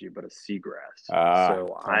macroalgae, but a seagrass. So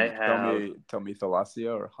Tell I me, tell have, me, tell me,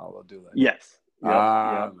 Thalassia or Halodule. yes, yep,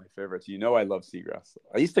 yep, My favorites. I love seagrass.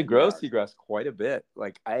 I used to grow yeah. seagrass quite a bit.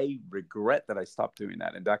 Like I regret that I stopped doing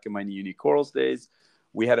that. And back in my Unique Corals days,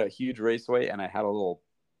 we had a huge raceway, and I had a little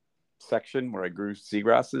section where I grew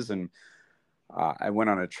seagrasses. And I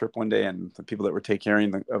went on a trip one day, and the people that were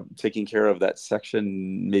taking care of that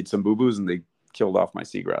section made some boo boos, and they killed off my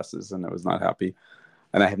seagrasses, and I was not happy.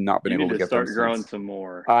 And I have not been You able need to to get them start growing since. some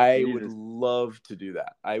more. I You need would to, love to do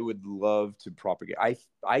that. I would love to propagate.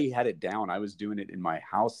 I had it down. I was doing it in my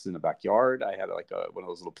house in the backyard. I had like one of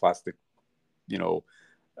those little plastic, you know,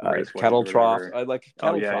 raceways kettle or troughs. whatever. I like a Oh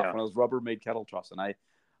kettle yeah, trough, yeah. one of those Rubbermaid kettle troughs, and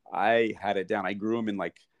I had it down. I grew them in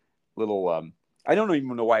like little. I don't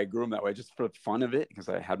even know why I grew them that way, just for the fun of it, because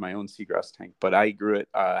I had my own seagrass tank. But I grew it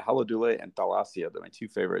Halodule and Thalassia. They're my two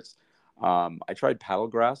favorites. I tried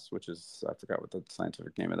paddlegrass, which is, I forgot what the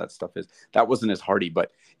scientific name of that stuff is. That wasn't as hardy,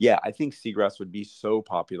 but yeah, I think seagrass would be so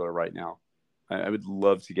popular right now. I would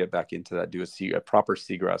love to get back into that, do a proper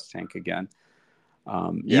seagrass tank again.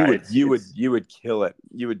 You Yeah, would it's you would kill it.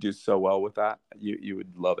 You would do so well with that. You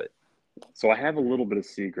would love it. so I have a little bit of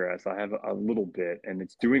seagrass. I have a little bit, and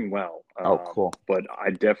it's doing well. Oh, cool. But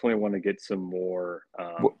I definitely want to get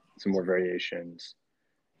Well, some more variations.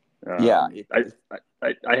 yeah,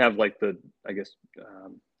 I have like I guess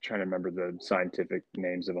trying to remember the scientific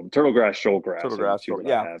names of them. Turtle grass, shoal grass are the turtlegrass, two that I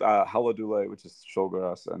yeah, have. halodule, which is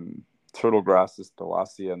shoalgrass, and turtlegrass is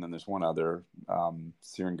Thalassia, and then there's one other,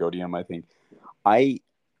 Syringodium, I think. I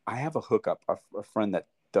I have a hookup, a friend that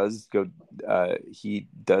does go. He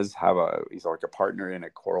does have he's like a partner in a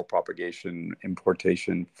coral propagation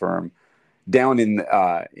importation firm down in the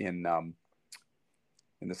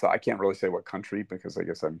south. I can't really say what country, because I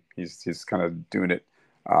guess he's kind of doing it.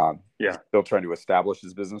 He's Yeah. still trying to establish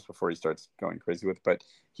his business before he starts going crazy with it. But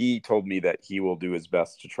he told me that he will do his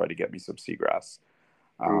best to try to get me some seagrass.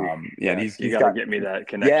 Ooh, Yeah, and yes. You he's got to got, get me that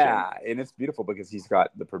connection. yeah, and it's beautiful because he's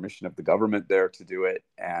got the permission of the government there to do it,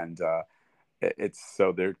 and it's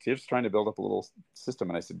so they're just trying to build up a little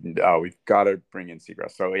system. And I said, oh, we've got to bring in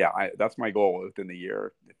seagrass. So yeah, that's my goal within the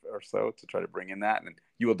year or so, to try to bring in that. And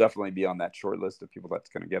you will definitely be on that short list of people that's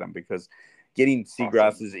going to get them, because getting Awesome.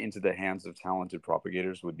 seagrasses into the hands of talented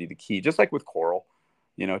propagators would be the key. Just like with coral,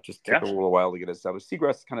 it just took Yeah. a little while to get established.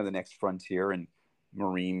 Seagrass is kind of the next frontier in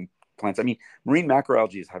marine plants. I mean, marine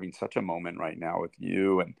macroalgae is having such a moment right now with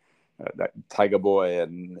you and that Tiger Boy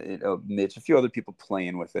and Mitch, a few other people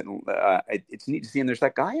playing with it. It's neat to see. And there's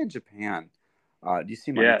that guy in Japan. Do you see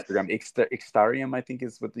him on Yes. Instagram? Extarium, I think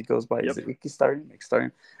is what he goes by. Yep. Is it Extarium?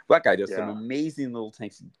 Extarium. That guy does some Yeah. amazing little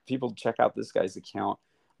tanks. People check out this guy's account.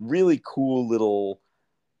 Really cool little,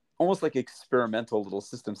 almost like experimental little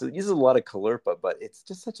systems. It uses a lot of Caulerpa, but it's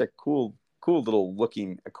just such a cool little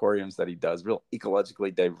looking aquariums that he does. Real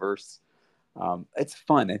ecologically diverse. It's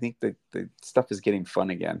fun. I think the stuff is getting fun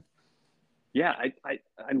again. Yeah, I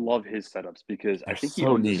love his setups because I They're think he so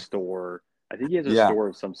owns a neat. store. I think he has a Yeah. store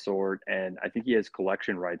of some sort, and I think he has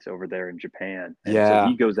collection rights over there in Japan. And so Yeah.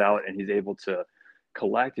 he goes out and he's able to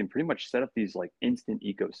collect and pretty much set up these like instant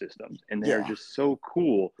ecosystems, and they are Yeah. just so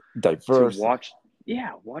cool to Diverse. watch.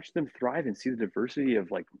 Yeah, watch them thrive and see the diversity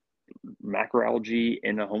of like macroalgae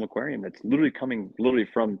in a home aquarium that's literally coming literally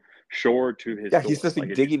from shore to his Yeah, he's door. just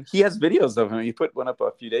like digging. He has videos of him. He put one up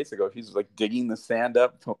a few days ago. He's like digging the sand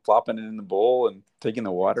up, plopping it in the bowl, and taking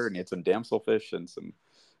the water. And he had some damselfish and some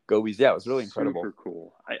gobies. Yeah, it was really incredible. Super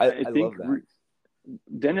cool. I I think love that.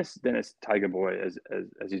 Dennis Tiger Boy, as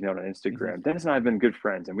he's known on Mm-hmm. Instagram, Dennis and I have been good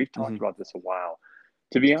friends, and we've talked Mm-hmm. about this a while.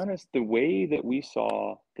 To be honest, the way that we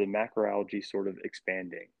saw the macroalgae sort of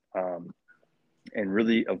expanding and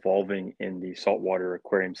really evolving in the saltwater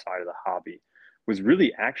aquarium side of the hobby was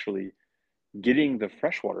really actually getting the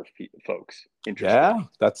freshwater folks interested, Yeah,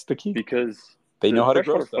 that's the key. because They know the how to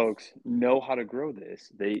grow freshwater stuff. folks know how to grow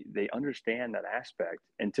this. They understand that aspect,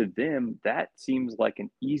 and to them that seems like an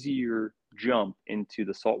easier jump into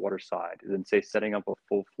the saltwater side than say setting up a It,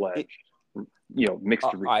 full-fledged mixed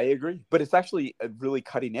reef. I agree, but it's actually a really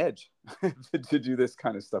cutting edge to do this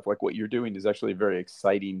kind of stuff. Like what you're doing is actually a very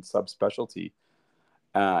exciting subspecialty,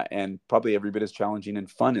 and probably every bit as challenging and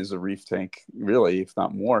fun as a reef tank, really, if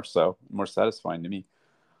not more so, more satisfying to me.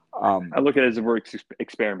 I look at it as we're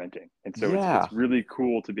experimenting, and so Yeah, it's really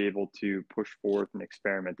cool to be able to push forth and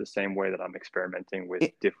experiment the same way that I'm experimenting with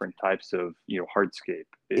it different types of hardscape.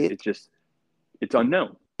 it It just it's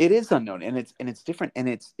unknown. it is unknown, and it's different, and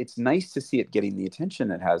it's nice to see it getting the attention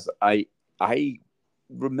it has. I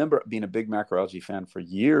remember being a big macroalgae fan for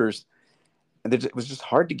years, and it was just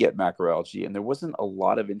hard to get macroalgae, and there wasn't a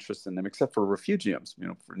lot of interest in them except for refugiums,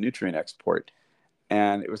 for nutrient export.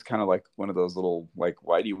 And it was kind of like one of those little, like,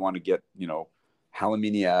 why do you want to get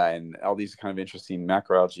halaminia and all these kind of interesting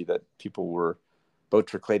macroalgae that people were,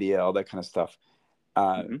 Botricladia, all that kind of stuff,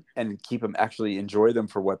 Mm-hmm. and keep them, actually enjoy them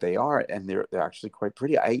for what they are, and they're actually quite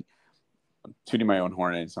pretty. I'm tooting my own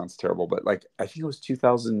horn, and it sounds terrible, but like I think it was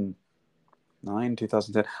 2009,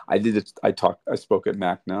 2010. I spoke at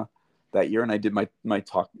MACNA that year, and I did my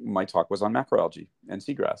talk was on macroalgae and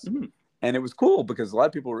seagrass. Mm-hmm. And it was cool because a lot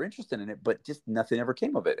of people were interested in it, but just nothing ever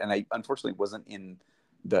came of it. And I unfortunately wasn't in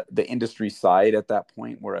the industry side at that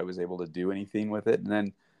point where I was able to do anything with it. And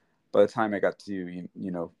then by the time I got to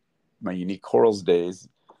my unique corals days,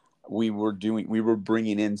 we were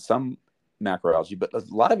bringing in some macroalgae, but a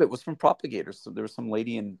lot of it was from propagators. So there was some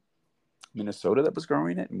lady in Minnesota that was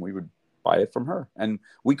growing it, and we would buy it from her. And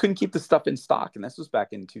we couldn't keep the stuff in stock, and this was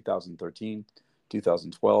back in 2013,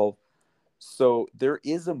 2012. So there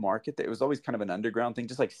is a market that, it was always kind of an underground thing,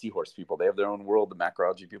 just like seahorse people. They have their own world. The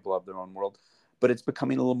macroalgae people have their own world, but it's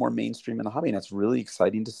becoming a little more mainstream in the hobby, and it's really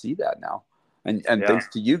exciting to see that now. And Yeah. thanks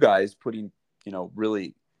to you guys putting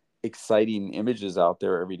really exciting images out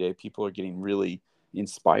there every day, people are getting really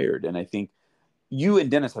inspired. And I think you and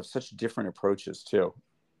Dennis have such different approaches too.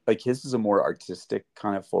 Like his is a more artistic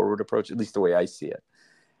kind of forward approach, at least the way I see it,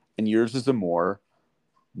 and yours is a more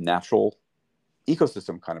natural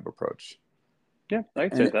ecosystem kind of approach. Yeah,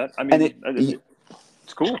 I'd say And that. I and mean,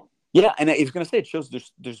 it's cool. yeah, and I was going to say, it shows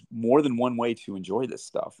there's more than one way to enjoy this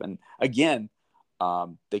stuff. And again,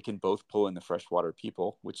 they can both pull in the freshwater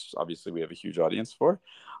people, which obviously we have a huge audience for,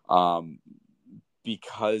 um,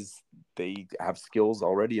 because they have skills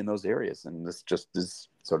already in those areas, and this just is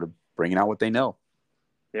sort of bringing out what they know.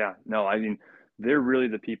 Yeah, no, I mean, they're really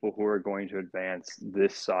the people who are going to advance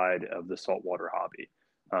this side of the saltwater hobby.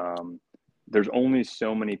 Um, there's only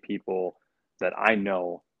so many people that I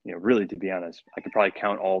know, really, to be honest, I could probably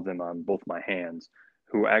count all of them on both my hands,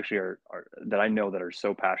 who actually are that I know that are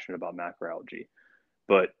so passionate about macroalgae.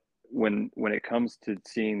 But when it comes to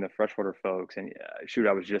seeing the freshwater folks, and shoot,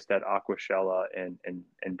 I was just at Aquashella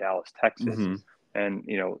in Dallas, Texas, Mm-hmm. and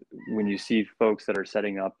when you see folks that are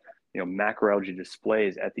setting up macroalgae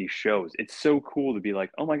displays at these shows, it's so cool to be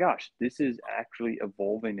like, oh my gosh, this is actually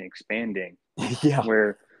evolving and expanding, Yeah,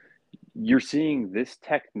 where you're seeing this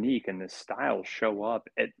technique and this style show up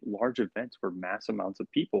at large events where mass amounts of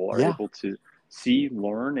people are yeah, able to see,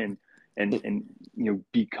 learn, it, and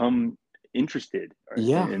become interested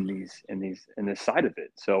yeah. in this side of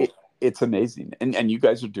it. So It's amazing, and you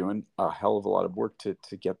guys are doing a hell of a lot of work to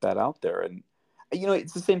get that out there. And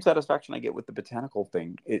it's the same satisfaction I get with the botanical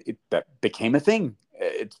thing. It that became a thing.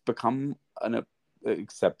 It's become an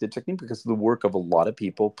accepted technique because of the work of a lot of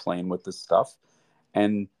people playing with this stuff,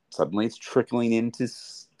 and suddenly it's trickling into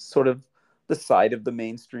sort of the side of the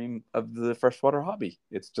mainstream of the freshwater hobby.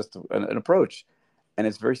 It's just an approach, and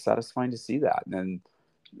it's very satisfying to see that. And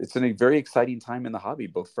it's a very exciting time in the hobby,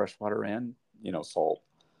 both freshwater and salt.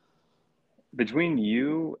 between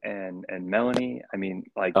you and Melanie, I mean,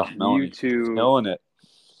 like Oh, Melanie, killing it.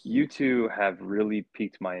 you two have really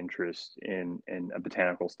piqued my interest in a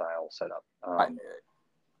botanical style setup. I,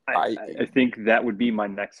 I, I think that would be my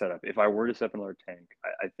next setup. If I were to set up another tank,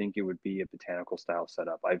 I think it would be a botanical style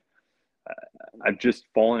setup. I've just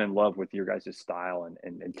fallen in love with your guys' style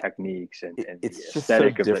and techniques and the It's just so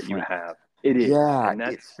aesthetic of that you different. have. It is, Yeah, and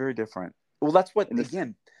it's very different. Well, that's what, in this.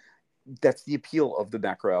 again, that's the appeal of the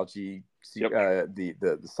macroalgae, Yep.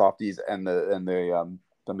 the softies and the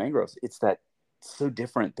mangroves. It's that so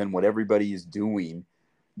different than what everybody is doing,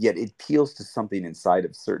 yet it appeals to something inside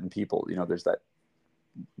of certain people. There's that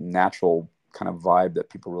natural kind of vibe that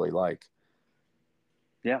people really like.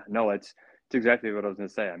 Yeah. No, it's exactly what I was going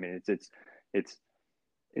to say. I mean, it's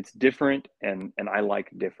it's different, and I like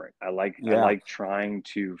different. I Yeah, like trying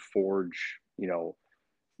to forge.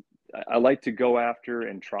 I like to go after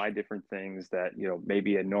and try different things that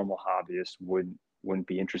maybe a normal hobbyist wouldn't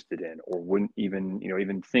be interested in, or wouldn't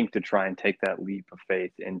even think to try and take that leap of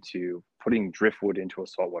faith into putting driftwood into a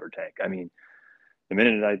saltwater tank. I mean, the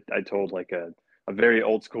minute I told like a very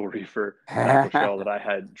old school reefer macro shell that I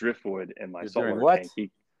had driftwood in my you're doing saltwater what?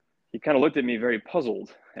 tank, he kind of looked at me very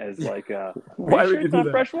puzzled, as like, "Are you Why sure would you it's do not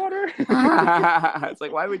that? freshwater?" It's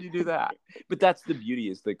like, why would you do that? But that's the beauty,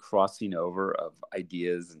 is the crossing over of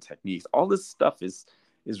ideas and techniques. All this stuff is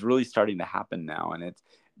really starting to happen now, and it's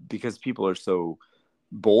because people are so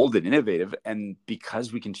bold and innovative, and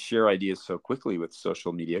because we can share ideas so quickly with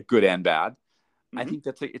social media, good and bad. I Hmm. think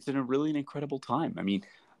it's in a really an incredible time. I mean,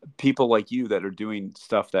 people like you that are doing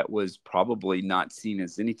stuff that was probably not seen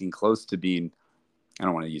as anything close to being, I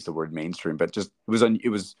don't want to use the word mainstream, but just it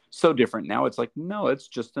was so different. Now it's like, no, it's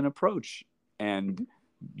just an approach, and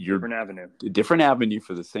you're Different avenue. a different avenue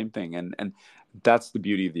for the same thing. And that's the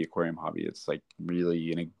beauty of the aquarium hobby. It's like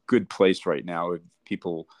really in a good place right now. If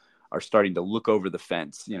people are starting to look over the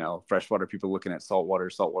fence, freshwater people looking at saltwater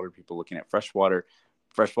people looking at freshwater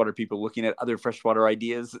people looking at other freshwater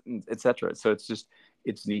ideas, etc. So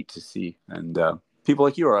it's neat to see. And people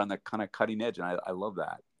like you are on the kind of cutting edge, and I love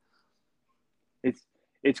that. It's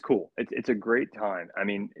it's cool. It's a great time. I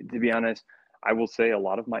mean, to be honest, I will say a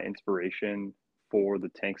lot of my inspiration for the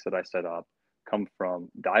tanks that I set up come from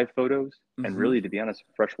dive photos, and Mm-hmm. really, to be honest,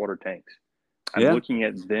 freshwater tanks. I'm Yeah. looking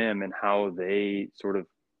at them and how they sort of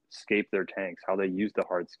scape their tanks, how they use the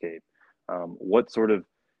hardscape, what sort of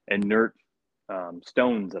inert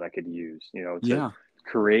stones that I could use, to Yeah.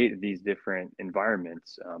 create these different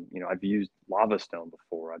environments. I've used lava stone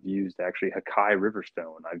before. I've used actually Hakai River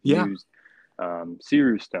stone. I've Yeah. used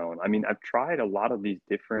Siru stone. I mean, I've tried a lot of these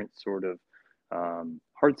different sort of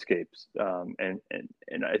hardscapes,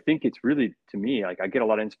 and I think it's really, to me, like I get a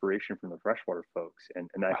lot of inspiration from the freshwater folks, and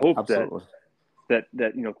I hope that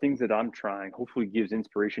Absolutely. things that I'm trying hopefully gives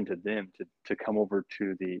inspiration to them to come over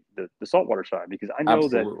to the saltwater side, because I know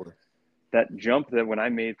that Absolutely. that jump that when I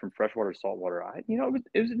made from freshwater to saltwater,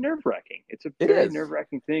 it was nerve wracking. It's a It very is. nerve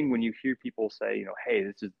wracking thing when you hear people say, hey,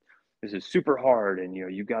 this is super hard, and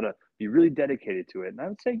you got to be really dedicated to it. And I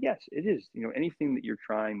would say, yes, it is. Anything that you're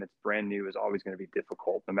trying that's brand new is always going to be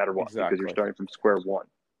difficult, no matter what, because you're Exactly. starting from square one.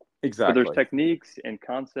 But there's Exactly. techniques and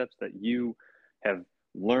concepts that you have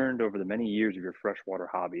learned over the many years of your freshwater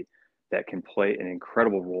hobby that can play an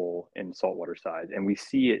incredible role in saltwater side. And we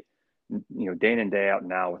see it, day in and day out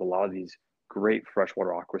now with a lot of these great freshwater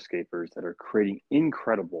aquascapers that are creating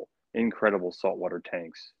incredible saltwater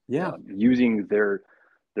tanks, Yeah. using their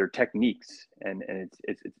techniques, and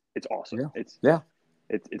it's awesome. Yeah. It's Yeah.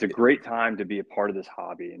 it's a great time to be a part of this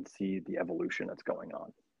hobby and see the evolution that's going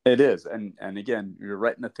on. It is. And again, you're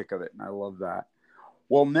right in the thick of it, and I love that.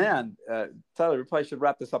 Well, man, Tyler, we probably should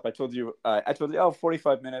wrap this up. I told you, oh,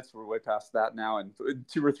 45 minutes. We're way past that now, and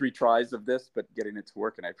two or three tries of this, but getting it to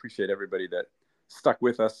work. And I appreciate everybody that stuck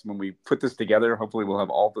with us when we put this together. Hopefully, we'll have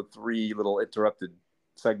all the three little interrupted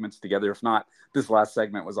segments together. If not, this last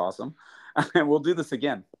segment was awesome, and we'll do this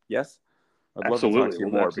again. Yes, I'd love to talk Absolutely, to you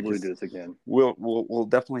we'll more, absolutely do because this again. we'll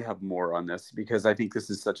definitely have more on this, because I think this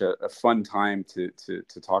is such a fun time to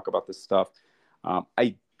talk about this stuff.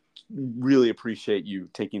 I really appreciate you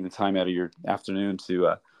taking the time out of your afternoon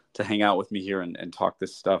to hang out with me here and talk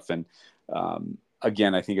this stuff. And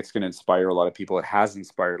again, I think it's going to inspire a lot of people. It has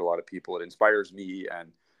inspired a lot of people. It inspires me,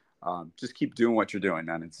 and just keep doing what you're doing,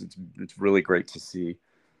 man. It's really great to see.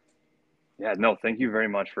 Yeah, no, thank you very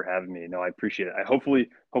much for having me. No, I appreciate it. Hopefully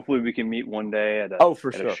we can meet one day at a Oh, for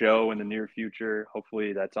at a sure. show in the near future.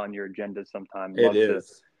 Hopefully that's on your agenda sometime. It Love to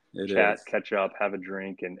is. It chat, is. catch up, have a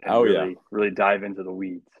drink, and Oh yeah. really dive into the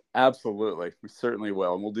weeds. Absolutely. We certainly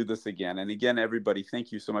will. And we'll do this again. And again, everybody,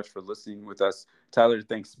 thank you so much for listening with us. Tyler,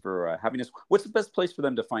 thanks for having us. What's the best place for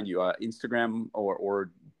them to find you? Instagram, or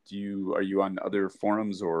are you on other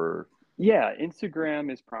forums, or? Yeah,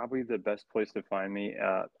 Instagram is probably the best place to find me,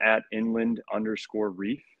 at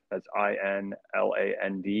inland_reef. That's INLAND_REEF.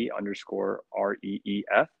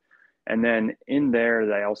 And then in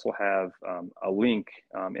there, I also have a link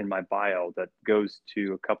in my bio that goes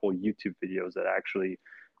to a couple YouTube videos that actually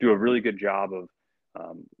do a really good job of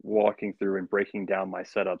walking through and breaking down my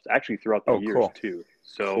setups actually throughout the Oh, years cool. too.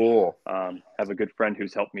 So Cool. have a good friend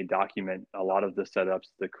who's helped me document a lot of the setups,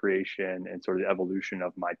 the creation, and sort of the evolution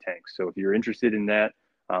of my tanks. So if you're interested in that,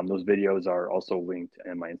 those videos are also linked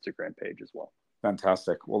in my Instagram page as well.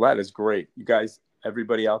 Fantastic. Well, that is great. You guys,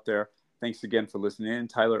 everybody out there, thanks again for listening in.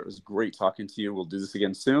 Tyler, it was great talking to you. We'll do this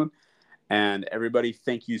again soon. And everybody,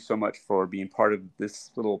 thank you so much for being part of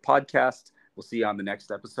this little podcast. We'll see you on the next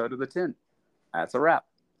episode of The Tin. That's a wrap.